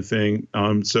that kind of thing.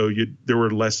 So there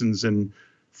were lessons in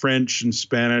French and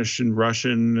Spanish and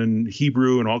Russian and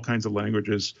Hebrew and all kinds of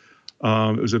languages.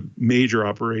 It was a major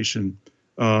operation.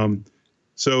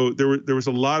 So there was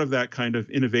a lot of that kind of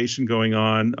innovation going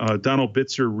on. Donald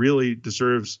Bitzer really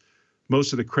deserves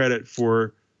most of the credit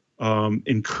for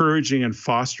encouraging and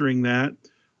fostering that.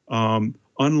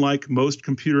 Unlike most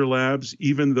computer labs,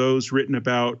 even those written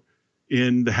about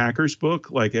in the Hackers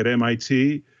book, like at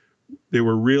MIT, they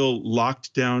were real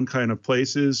locked down kind of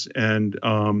places. And,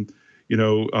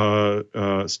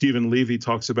 Stephen Levy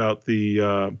talks about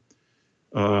the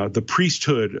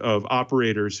priesthood of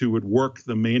operators who would work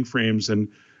the mainframes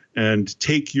and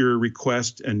take your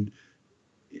request and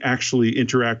actually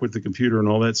interact with the computer and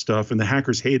all that stuff. And the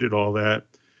hackers hated all that.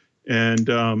 And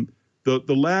the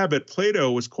lab at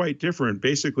Plato was quite different.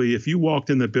 Basically, if you walked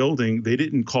in the building, they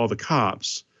didn't call the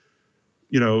cops.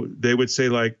 They would say,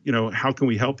 like, how can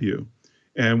we help you?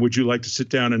 And would you like to sit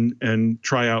down and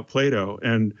try out Plato?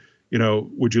 And,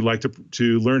 would you like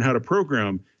to learn how to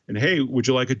program? And, hey, would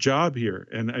you like a job here?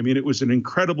 And I mean, it was an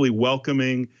incredibly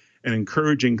welcoming and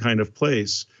encouraging kind of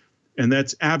place. And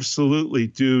that's absolutely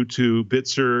due to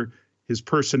Bitzer, his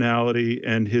personality,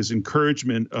 and his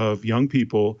encouragement of young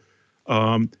people.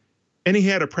 And he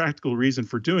had a practical reason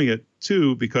for doing it,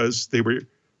 too, because they were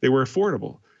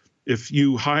affordable. If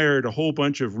you hired a whole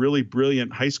bunch of really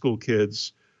brilliant high school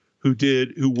kids who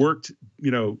worked,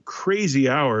 crazy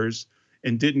hours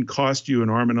and didn't cost you an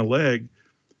arm and a leg,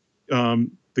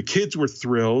 the kids were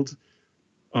thrilled.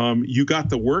 You got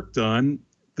the work done,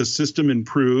 the system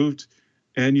improved,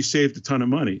 and you saved a ton of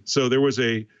money. So there was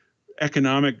a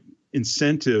economic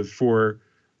incentive for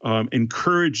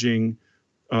encouraging,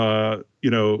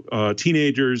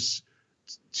 teenagers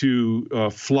to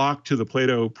flock to the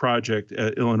Plato project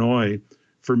at Illinois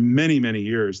for many, many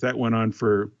years. That went on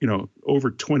for,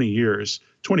 over 20 years,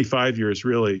 25 years,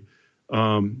 really,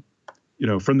 from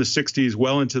the 60s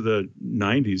well into the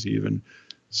 90s even.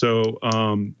 So,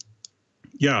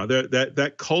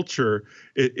 that culture,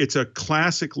 it's a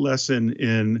classic lesson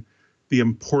in the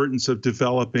importance of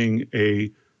developing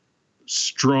a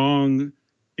strong,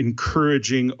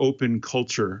 encouraging, open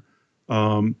culture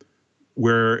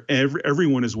where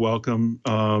everyone is welcome.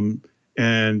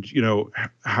 And,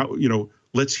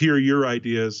 let's hear your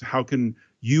ideas. How can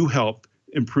you help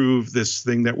improve this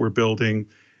thing that we're building?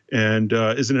 And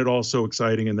isn't it all so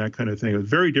exciting and that kind of thing? A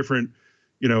very different,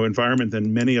 environment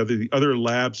than many of the other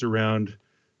labs around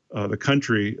the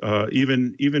country.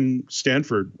 Even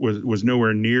Stanford was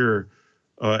nowhere near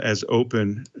as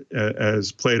open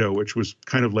as Plato, which was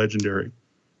kind of legendary.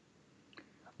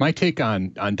 My take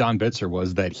on Don Bitzer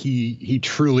was that he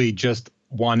truly just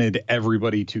wanted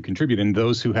everybody to contribute, and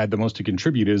those who had the most to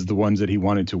contribute is the ones that he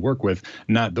wanted to work with,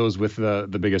 not those with the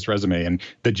biggest resume and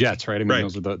the jets, right? I mean, right.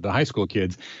 Those are the high school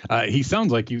kids. He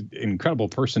sounds like an incredible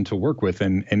person to work with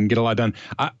and get a lot done.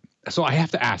 So I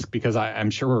have to ask, because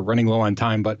I'm sure we're running low on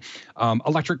time, but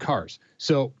electric cars.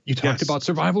 So you talked about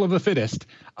survival of the fittest.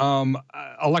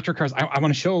 Electric cars. I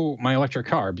want to show my electric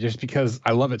car just because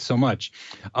I love it so much.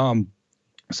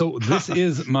 So this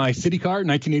is my city car,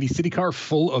 1980 city car,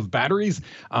 full of batteries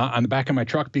on the back of my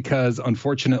truck because,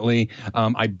 unfortunately,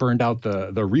 I burned out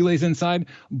the relays inside.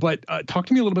 But talk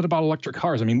to me a little bit about electric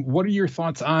cars. I mean, what are your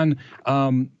thoughts on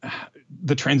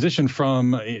the transition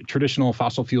from traditional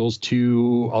fossil fuels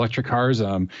to electric cars?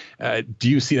 Do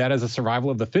you see that as a survival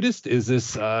of the fittest? Is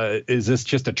this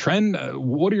just a trend?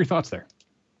 What are your thoughts there?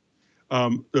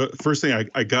 The first thing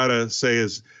I gotta say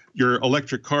is, your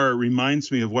electric car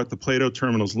reminds me of what the Plato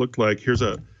terminals looked like.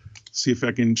 See if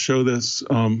I can show this.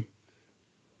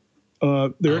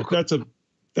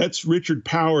 That's Richard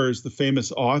Powers, the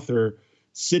famous author,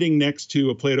 sitting next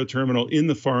to a Plato terminal in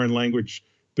the foreign language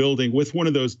building with one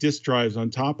of those disk drives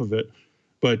on top of it.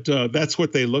 But that's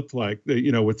what they looked like.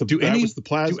 With the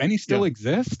plasma. Do any still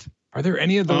exist? Are there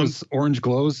any of those orange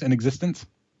glows in existence?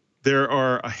 There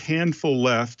are a handful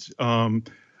left.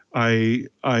 I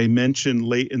mentioned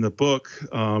late in the book,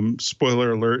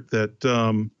 spoiler alert,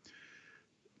 that,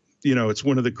 it's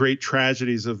one of the great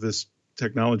tragedies of this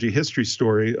technology history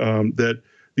story, that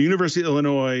the University of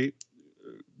Illinois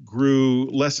grew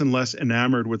less and less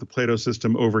enamored with the Plato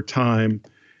system over time.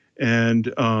 And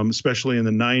especially in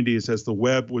the 90s, as the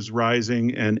web was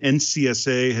rising and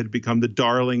NCSA had become the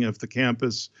darling of the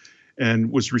campus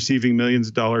and was receiving millions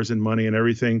of dollars in money and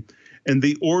everything. And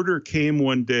the order came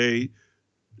one day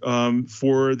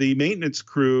for the maintenance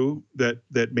crew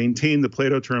that maintained the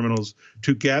Plato terminals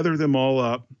to gather them all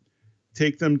up,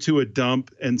 take them to a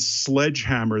dump, and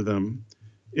sledgehammer them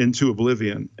into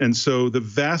oblivion. And so the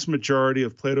vast majority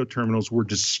of Plato terminals were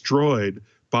destroyed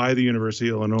by the University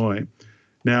of Illinois.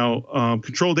 Now,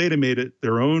 Control Data made it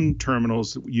their own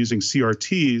terminals using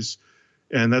CRTs,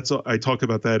 and I talk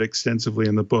about that extensively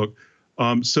in the book.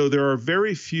 So there are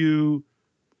very few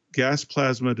gas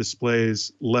plasma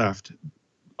displays left.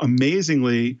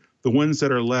 Amazingly, the ones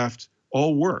that are left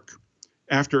all work.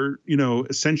 After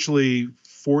essentially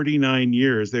 49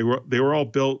 years, they were all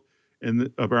built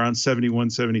in around 71,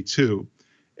 72,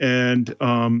 and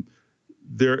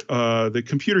the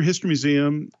Computer History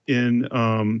Museum in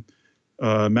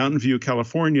Mountain View,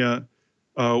 California,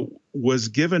 was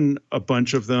given a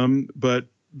bunch of them, but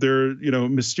they're,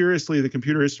 mysteriously, the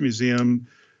Computer History Museum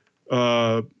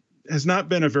has not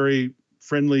been a very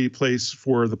friendly place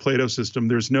for the Plato system.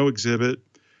 There's no exhibit.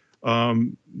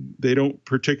 They don't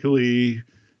particularly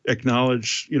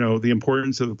acknowledge, the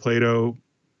importance of the Plato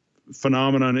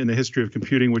phenomenon in the history of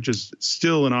computing, which is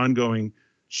still an ongoing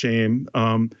shame.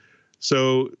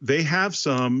 So they have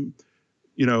some,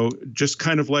 just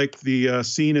kind of like the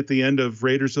scene at the end of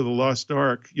Raiders of the Lost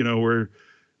Ark,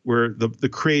 where the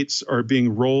crates are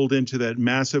being rolled into that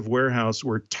massive warehouse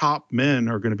where top men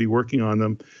are going to be working on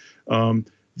them.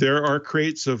 There are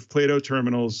crates of Plato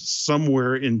terminals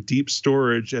somewhere in deep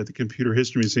storage at the Computer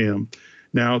History Museum.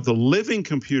 Now, the Living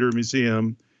Computer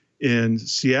Museum in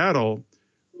Seattle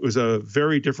was a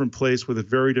very different place with a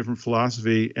very different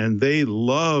philosophy, and they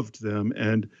loved them,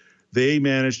 and they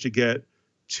managed to get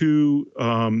 2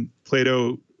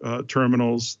 Plato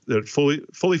terminals that are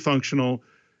fully functional.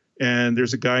 And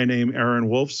there's a guy named Aaron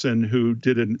Wolfson who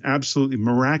did an absolutely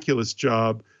miraculous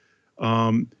job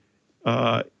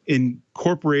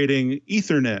incorporating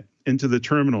Ethernet into the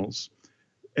terminals.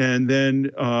 And then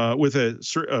with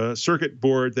a circuit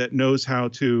board that knows how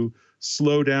to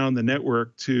slow down the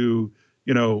network to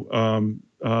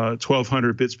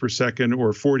 1200 bits per second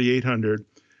or 4800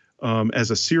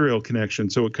 as a serial connection.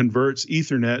 So it converts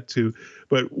Ethernet to,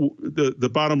 but the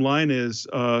bottom line is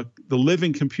the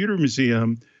Living Computer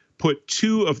Museum put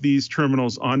 2 of these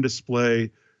terminals on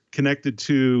display connected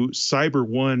to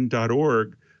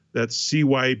cyber1.org. That's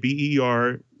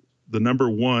CYBER, the number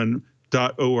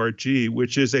 1.org,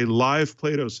 which is a live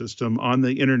Plato system on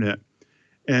the internet.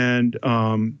 And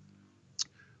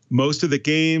most of the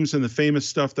games and the famous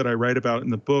stuff that I write about in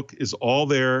the book is all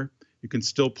there. You can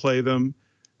still play them.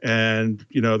 And,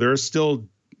 there are still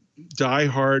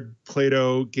diehard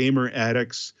Plato gamer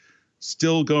addicts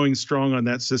still going strong on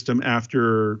that system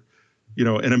after,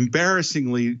 an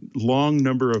embarrassingly long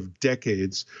number of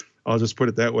decades. I'll just put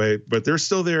it that way. But they're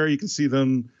still there. You can see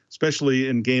them, especially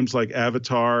in games like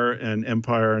Avatar and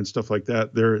Empire and stuff like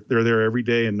that. They're there every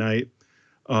day and night.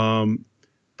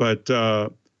 But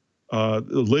the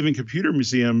Living Computer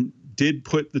Museum did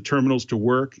put the terminals to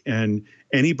work, and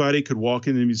anybody could walk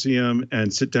in the museum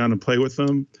and sit down and play with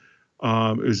them.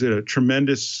 It was a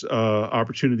tremendous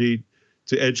opportunity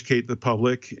to educate the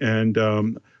public. And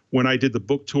when I did the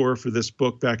book tour for this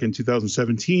book back in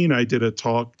 2017, I did a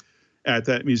talk at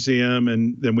that museum,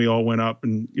 and then we all went up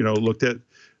and looked at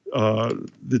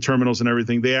the terminals and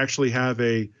everything. They actually have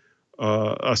a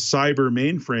cyber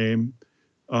mainframe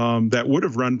that would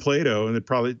have run Plato, and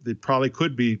they probably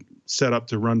could be set up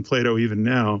to run Plato even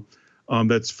now.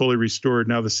 That's fully restored.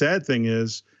 Now, the sad thing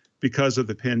is, because of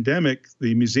the pandemic,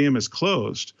 the museum is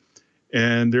closed,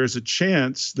 and there's a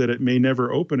chance that it may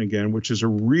never open again, which is a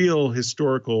real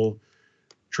historical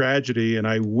tragedy. And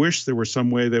I wish there were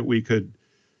some way that we could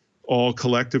all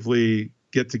collectively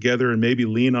get together and maybe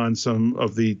lean on some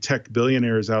of the tech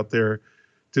billionaires out there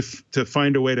to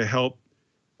find a way to help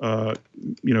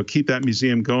keep that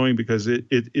museum going, because it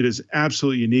is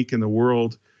absolutely unique in the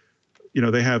world.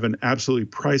 They have an absolutely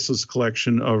priceless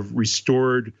collection of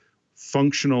restored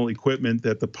functional equipment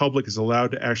that the public is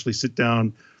allowed to actually sit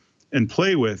down and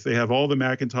play with. They have all the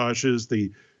Macintoshes,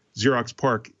 the Xerox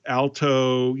PARC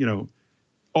Alto,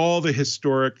 all the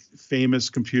historic famous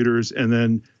computers, and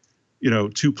then,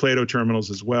 2 Plato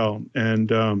terminals as well.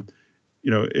 And,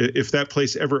 if that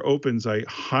place ever opens, I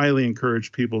highly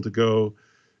encourage people to go.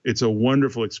 It's a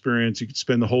wonderful experience. You could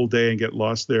spend the whole day and get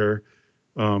lost there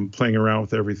playing around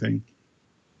with everything.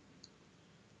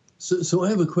 So I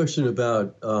have a question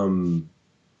about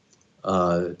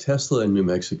Tesla in New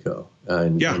Mexico,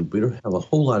 and we don't have a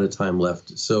whole lot of time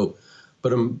left. So,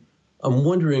 but I'm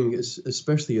wondering,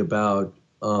 especially about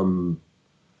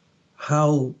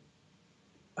how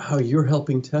you're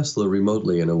helping Tesla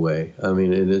remotely in a way. I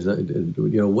mean, it is,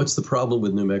 what's the problem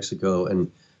with New Mexico,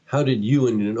 and how did you,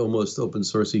 in an almost open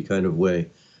sourcey kind of way,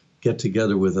 get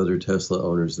together with other Tesla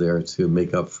owners there to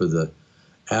make up for the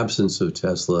absence of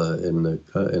Tesla in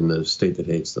the state that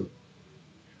hates them?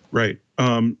 Right.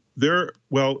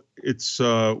 It's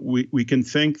we can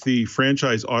thank the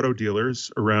franchise auto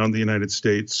dealers around the United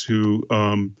States who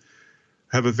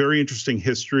have a very interesting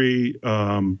history.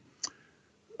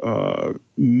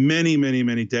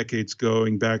 Many decades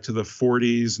going back to the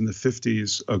 40s and the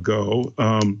 50s ago.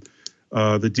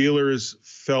 The dealers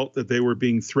felt that they were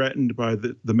being threatened by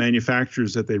the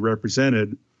manufacturers that they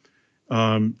represented.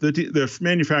 The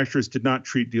manufacturers did not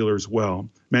treat dealers well.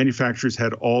 Manufacturers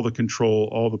had all the control,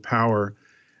 all the power.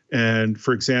 And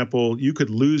for example, you could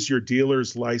lose your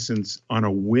dealer's license on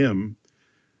a whim,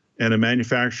 and a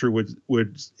manufacturer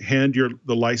would hand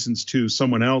the license to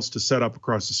someone else to set up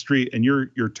across the street, and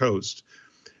you're toast.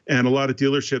 And a lot of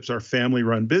dealerships are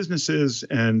family-run businesses,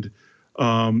 and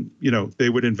they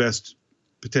would invest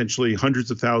potentially hundreds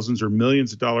of thousands or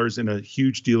millions of dollars in a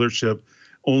huge dealership,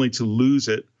 only to lose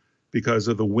it because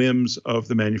of the whims of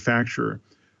the manufacturer.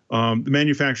 The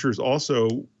manufacturers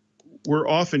also were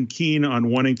often keen on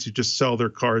wanting to just sell their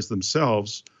cars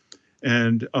themselves.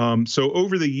 And so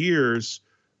over the years,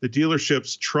 the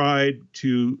dealerships tried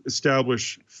to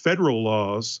establish federal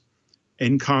laws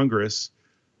in Congress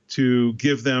to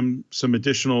give them some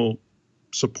additional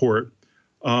support.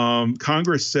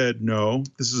 Congress said, no,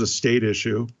 this is a state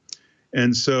issue.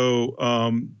 And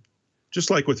so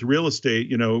just like with real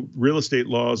estate, real estate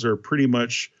laws are pretty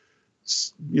much,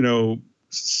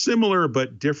 similar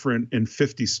but different in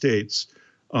 50 states.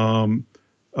 The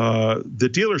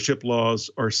dealership laws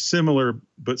are similar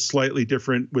but slightly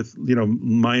different with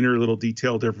minor little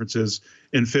detail differences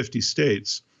in 50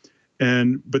 states.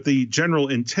 But the general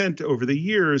intent over the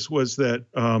years was that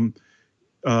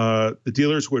the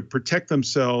dealers would protect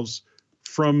themselves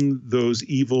from those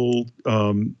evil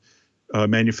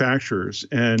manufacturers.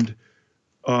 And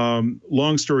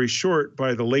long story short,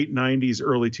 by the late 90s,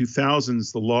 early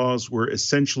 2000s, the laws were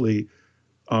essentially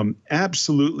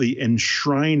absolutely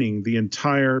enshrining the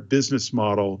entire business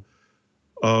model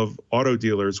of auto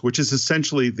dealers, which is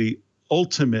essentially the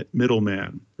ultimate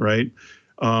middleman, right?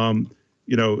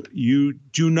 You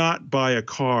do not buy a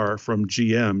car from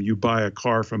GM, you buy a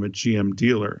car from a GM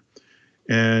dealer.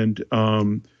 And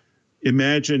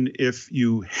imagine if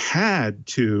you had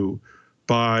to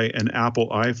buy an Apple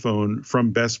iPhone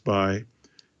from Best Buy.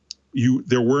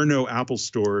 There were no Apple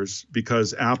stores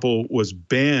because Apple was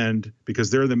banned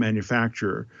because they're the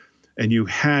manufacturer, and you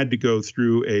had to go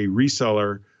through a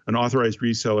reseller, an authorized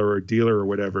reseller or dealer or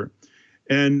whatever.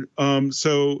 And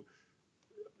so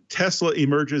Tesla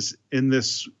emerges in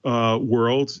this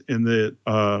world in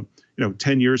the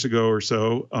 10 years ago or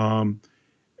so,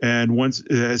 and once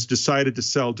it has decided to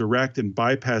sell direct and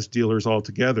bypass dealers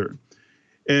altogether.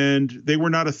 And they were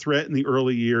not a threat in the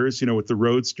early years, with the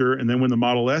Roadster. And then when the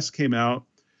Model S came out,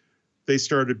 they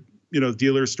started,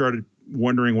 dealers started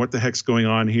wondering what the heck's going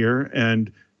on here,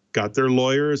 and got their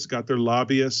lawyers, got their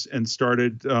lobbyists, and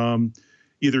started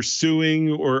either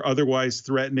suing or otherwise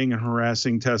threatening and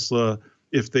harassing Tesla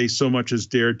if they so much as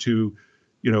dared to,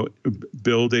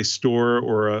 build a store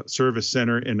or a service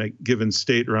center in a given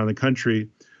state around the country.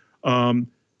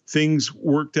 Things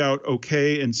worked out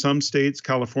okay in some states.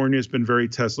 California has been very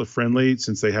Tesla friendly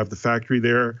since they have the factory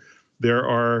there. There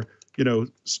are,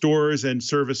 stores and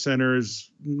service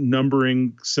centers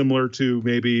numbering similar to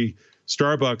maybe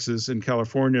Starbucks's in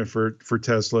California for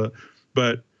Tesla.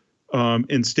 But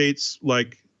in states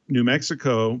like New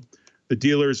Mexico, the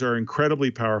dealers are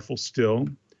incredibly powerful still.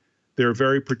 They're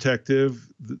very protective.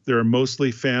 They're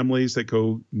mostly families that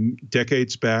go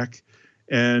decades back.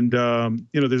 And,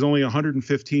 there's only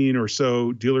 115 or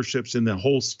so dealerships in the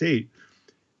whole state.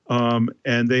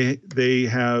 And they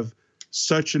have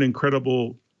such an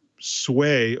incredible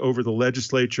sway over the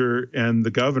legislature and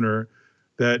the governor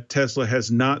that Tesla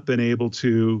has not been able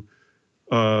to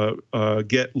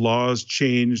get laws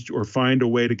changed or find a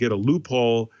way to get a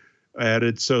loophole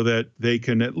added so that they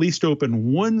can at least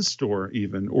open one store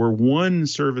even or one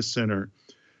service center.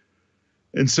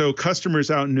 And so customers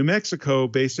out in New Mexico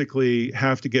basically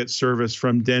have to get service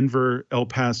from Denver, El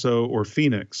Paso, or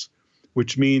Phoenix,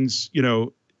 which means,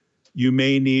 you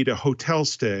may need a hotel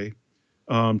stay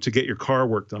to get your car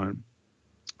worked on.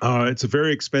 It's a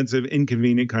very expensive,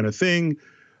 inconvenient kind of thing.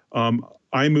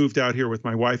 I moved out here with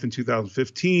my wife in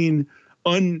 2015.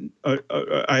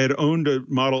 I had owned a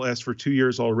Model S for 2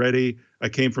 years already. I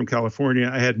came from California.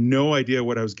 I had no idea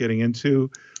what I was getting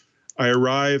into. I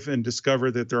arrive and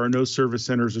discover that there are no service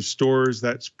centers or stores.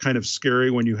 That's kind of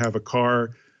scary when you have a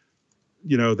car,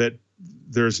 that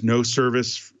there's no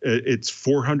service. It's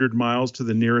 400 miles to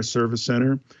the nearest service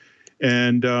center.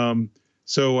 And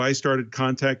so I started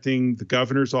contacting the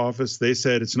governor's office. They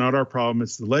said, it's not our problem,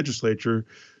 it's the legislature.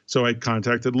 So I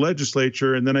contacted the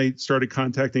legislature, and then I started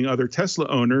contacting other Tesla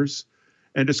owners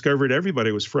and discovered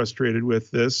everybody was frustrated with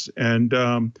this. And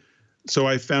so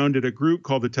I founded a group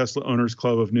called the Tesla Owners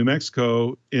Club of New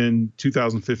Mexico in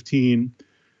 2015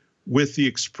 with the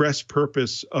express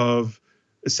purpose of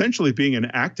essentially being an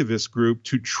activist group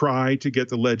to try to get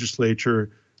the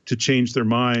legislature to change their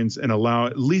minds and allow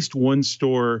at least one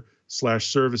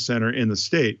store/service center in the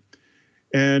state.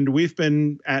 And we've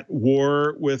been at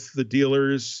war with the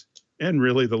dealers and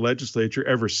really the legislature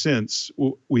ever since.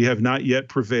 We have not yet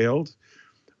prevailed.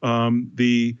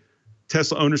 The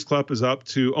Tesla Owners Club is up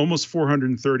to almost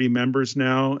 430 members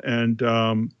now, and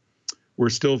we're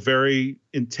still very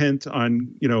intent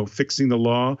on, fixing the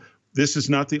law. This is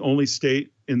not the only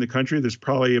state in the country. There's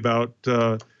probably about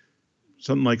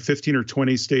something like 15 or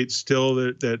 20 states still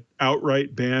that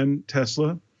outright ban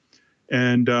Tesla.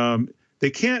 And they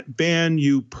can't ban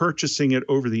you purchasing it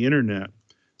over the internet.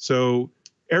 So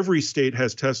every state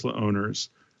has Tesla owners,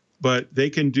 but they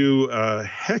can do a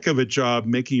heck of a job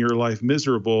making your life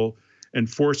miserable and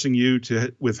forcing you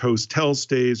to with hotel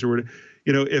stays or whatever.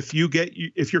 If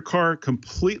your car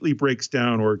completely breaks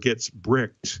down or gets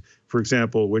bricked, for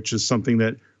example, which is something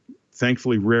that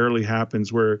thankfully rarely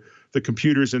happens, where the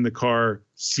computers in the car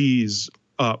seize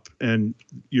up and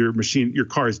your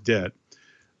car is dead.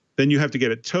 Then you have to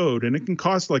get it towed, and it can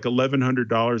cost like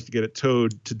 $1,100 to get it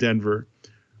towed to Denver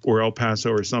or El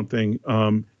Paso or something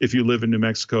if you live in New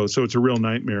Mexico. So it's a real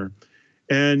nightmare.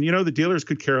 And, the dealers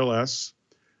could care less.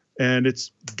 And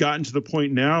it's gotten to the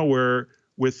point now where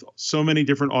with so many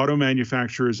different auto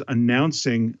manufacturers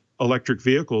announcing electric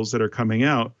vehicles that are coming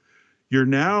out, you're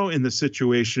now in the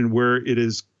situation where it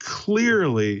is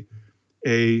clearly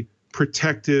a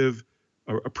protectionist,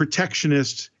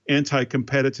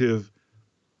 anti-competitive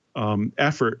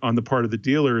effort on the part of the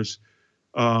dealers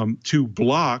to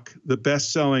block the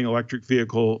best-selling electric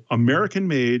vehicle,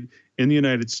 American-made in the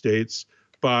United States,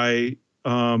 but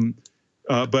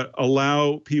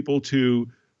allow people to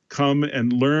come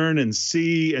and learn and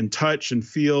see and touch and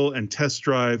feel and test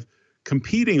drive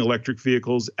competing electric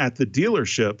vehicles at the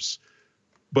dealerships.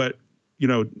 But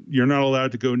you're not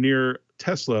allowed to go near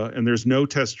Tesla, and there's no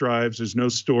test drives, there's no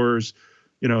stores,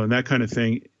 and that kind of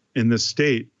thing in this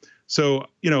state. So,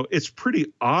 it's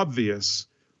pretty obvious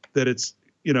that it's,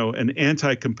 an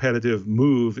anti-competitive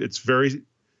move. It's very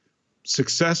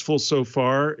successful so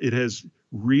far. It has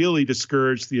really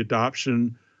discouraged the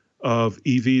adoption of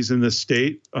EVs in this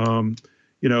state.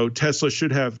 Tesla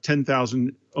should have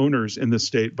 10,000 owners in the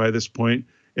state by this point,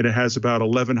 and it has about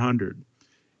 1,100.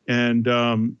 And,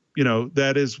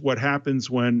 that is what happens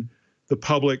when the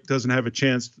public doesn't have a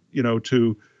chance,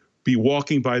 to be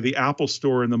walking by the Apple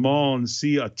store in the mall and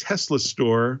see a Tesla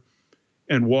store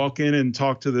and walk in and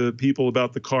talk to the people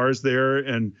about the cars there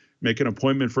and make an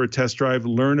appointment for a test drive,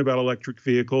 learn about electric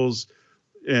vehicles,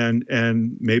 and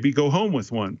maybe go home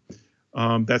with one.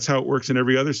 That's how it works in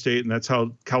every other state, and that's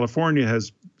how California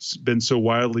has been so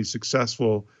wildly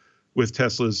successful with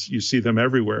Teslas. You see them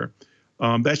everywhere.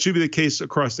 That should be the case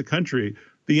across the country.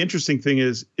 The interesting thing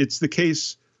is it's the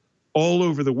case all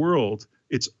over the world.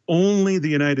 It's only the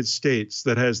United States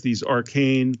that has these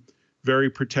arcane, very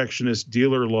protectionist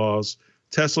dealer laws.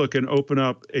 Tesla can open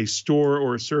up a store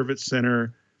or a service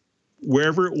center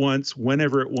wherever it wants,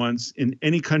 whenever it wants, in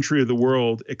any country of the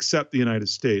world except the United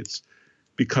States,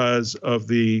 because of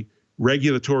the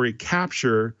regulatory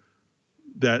capture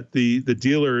that the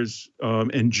dealers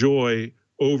enjoy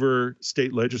over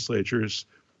state legislatures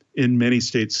in many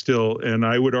states still. And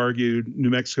I would argue New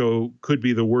Mexico could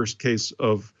be the worst case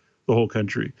of the whole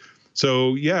country.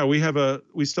 So yeah, we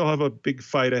still have a big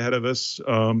fight ahead of us.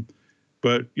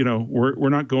 But we're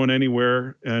not going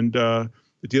anywhere, and the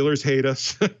dealers hate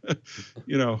us.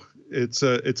 It's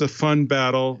a fun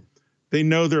battle. They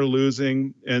know they're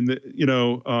losing, and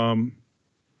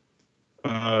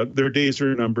their days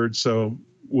are numbered. So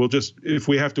we'll just, if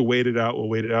we have to wait it out, we'll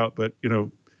wait it out. But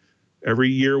every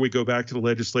year we go back to the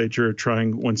legislature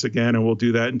trying once again, and we'll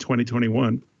do that in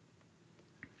 2021.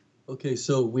 Okay,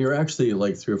 so we are actually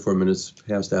like 3 or 4 minutes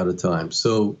past out of time.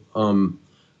 So I'm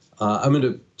going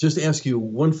to just ask you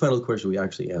one final question we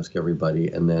actually ask everybody,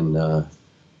 and then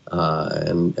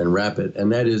and wrap it.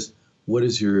 And that is, what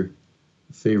is your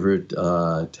favorite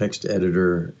text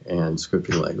editor and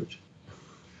scripting language?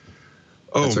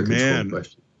 Oh, man.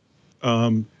 Question.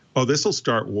 This will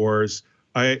start wars.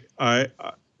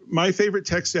 My favorite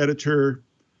text editor,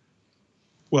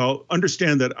 well,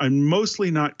 understand that I'm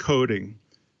mostly not coding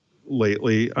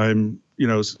lately.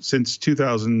 Since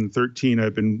 2013,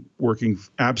 I've been working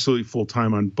absolutely full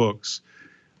time on books.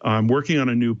 I'm working on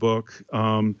a new book.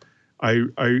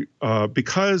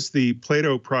 Because the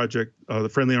Plato project, the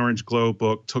Friendly Orange Glow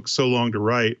book, took so long to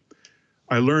write,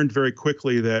 I learned very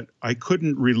quickly that I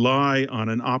couldn't rely on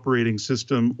an operating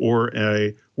system or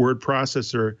a word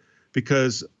processor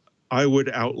because I would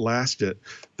outlast it.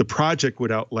 The project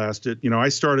would outlast it. I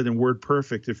started in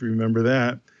WordPerfect, if you remember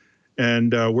that.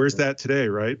 And where's that today,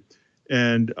 right?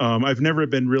 And I've never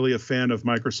been really a fan of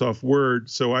Microsoft Word,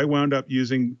 so I wound up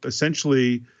using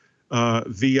essentially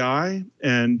VI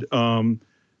and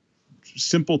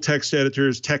simple text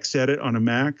editors, TextEdit on a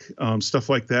Mac, stuff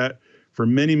like that. For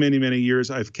many, many, many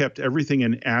years, I've kept everything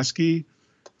in ASCII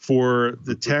for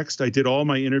the text. I did all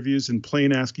my interviews in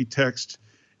plain ASCII text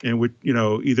and with,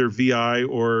 either VI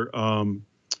or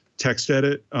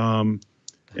TextEdit.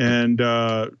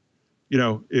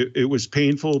 It was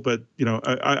painful, but,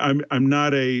 I'm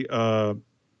not a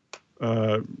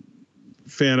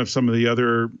fan of some of the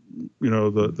other,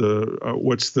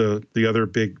 what's the other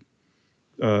big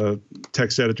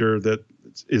text editor that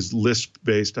is Lisp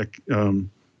based?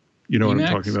 You know Emacs? What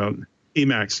I'm talking about?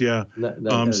 Emacs, yeah.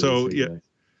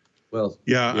 Well,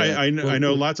 I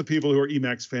know lots of people who are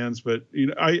Emacs fans, but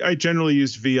I generally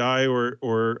use VI or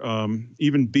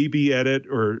even BB Edit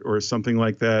or something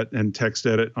like that, and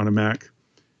TextEdit on a Mac.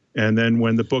 And then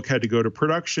when the book had to go to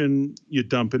production, you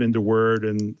dump it into Word,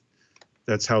 and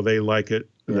that's how they like it.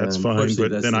 And that's fine.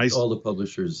 But then all the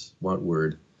publishers want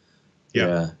Word.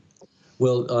 Yeah.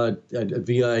 Well,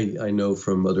 VI, I know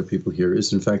from other people here,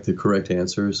 is in fact the correct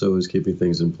answer. So is keeping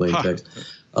things in plain text.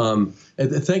 And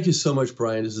thank you so much,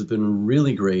 Brian. This has been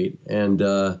really great, and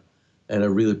I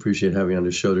really appreciate having you on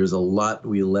the show. There's a lot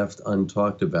we left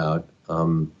untalked about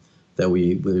that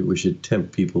we should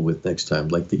tempt people with next time,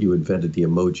 like that you invented the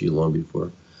emoji long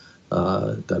before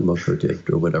Danmoko did,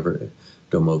 or whatever,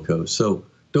 Domoko. So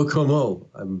Docomo,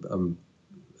 I'm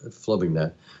flubbing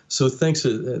that. So thanks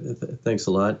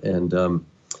a lot. And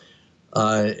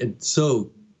so,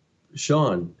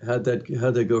 Shawn, how'd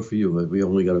that go for you? We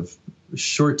only got a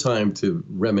short time to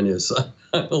reminisce on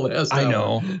the last hour.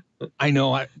 I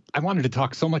know. I wanted to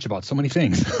talk so much about so many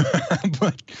things,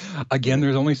 but again,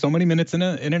 there's only so many minutes in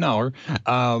an hour.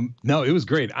 No, it was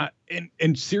great.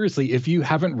 And seriously, if you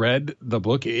haven't read the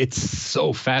book, it's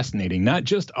so fascinating, not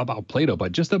just about Plato,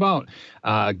 but just about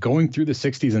going through the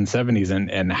 60s and 70s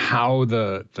and how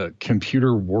the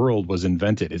computer world was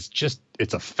invented.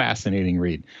 It's a fascinating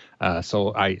read.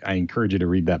 So I encourage you to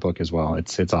read that book as well.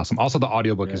 It's awesome. Also, the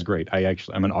audiobook is great.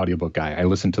 I'm an audiobook guy. I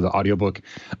listened to the audiobook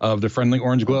of The Friendly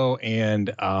Orange Glow, and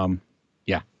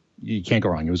you can't go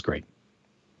wrong. It was great.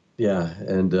 Yeah,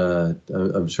 and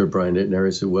I'm sure Brian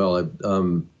narrates it well.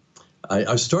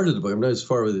 I started the book. I'm not as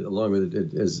far along with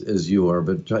it as you are,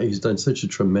 but he's done such a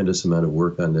tremendous amount of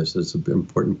work on this. It's an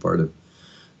important part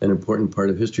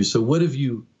of history. So what have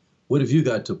you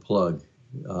got to plug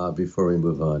before we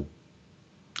move on?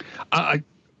 I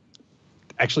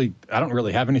don't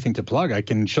really have anything to plug. I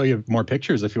can show you more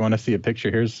pictures if you want to see a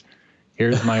picture.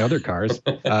 Here's my other cars.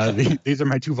 These are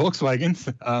my two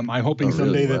Volkswagens. I'm hoping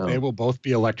someday that they will both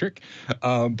be electric,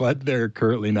 but they're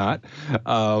currently not.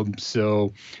 I'm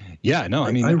still making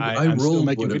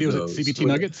videos at CBT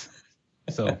Nuggets.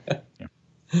 So, yeah.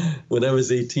 When I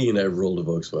was 18, I rolled a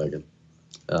Volkswagen.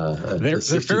 They're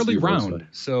fairly round,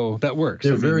 so that works.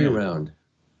 They're very round.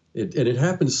 It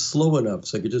happened slow enough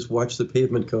so I could just watch the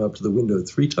pavement come up to the window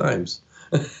 3 times.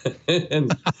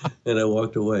 and I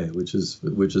walked away, which is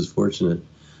fortunate.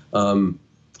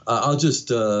 I'll just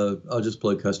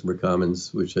plug Customer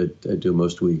Commons, which I do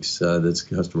most weeks. That's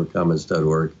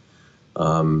customercommons.org.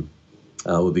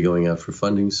 We'll be going out for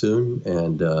funding soon,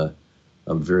 and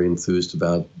I'm very enthused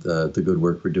about the good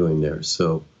work we're doing there.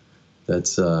 So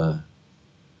that's one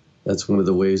of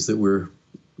the ways that we're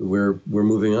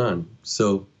moving on.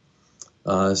 So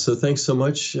thanks so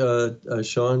much,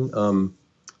 Shawn.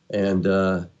 And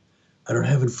I don't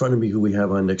have in front of me who we have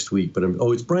on next week, but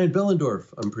it's Brian Bellendorf,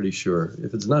 I'm pretty sure.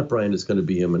 If it's not Brian, it's going to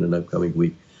be him in an upcoming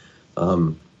week.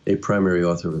 A primary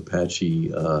author of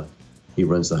Apache. He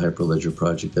runs the Hyperledger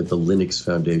project at the Linux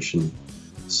Foundation.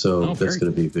 So that's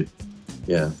going to be a good.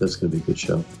 Yeah, that's going to be a good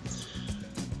show.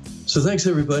 So thanks,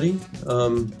 everybody.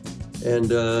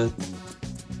 And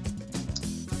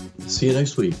see you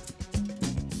next week.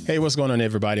 Hey, what's going on,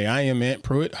 everybody? I am Ant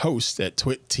Pruitt, host at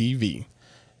Twit TV.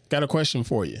 Got a question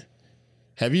for you.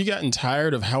 Have you gotten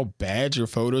tired of how bad your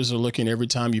photos are looking every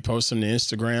time you post them to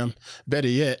Instagram? Better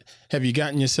yet, have you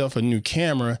gotten yourself a new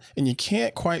camera and you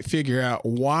can't quite figure out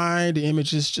why the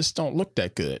images just don't look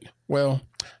that good? Well,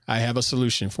 I have a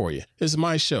solution for you. It's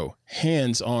my show,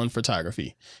 Hands On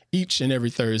Photography. Each and every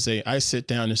Thursday, I sit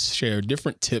down and share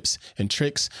different tips and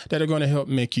tricks that are going to help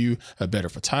make you a better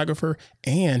photographer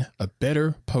and a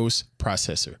better post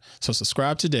processor. So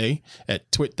subscribe today at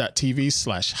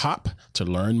twit.tv/hop to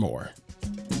learn more.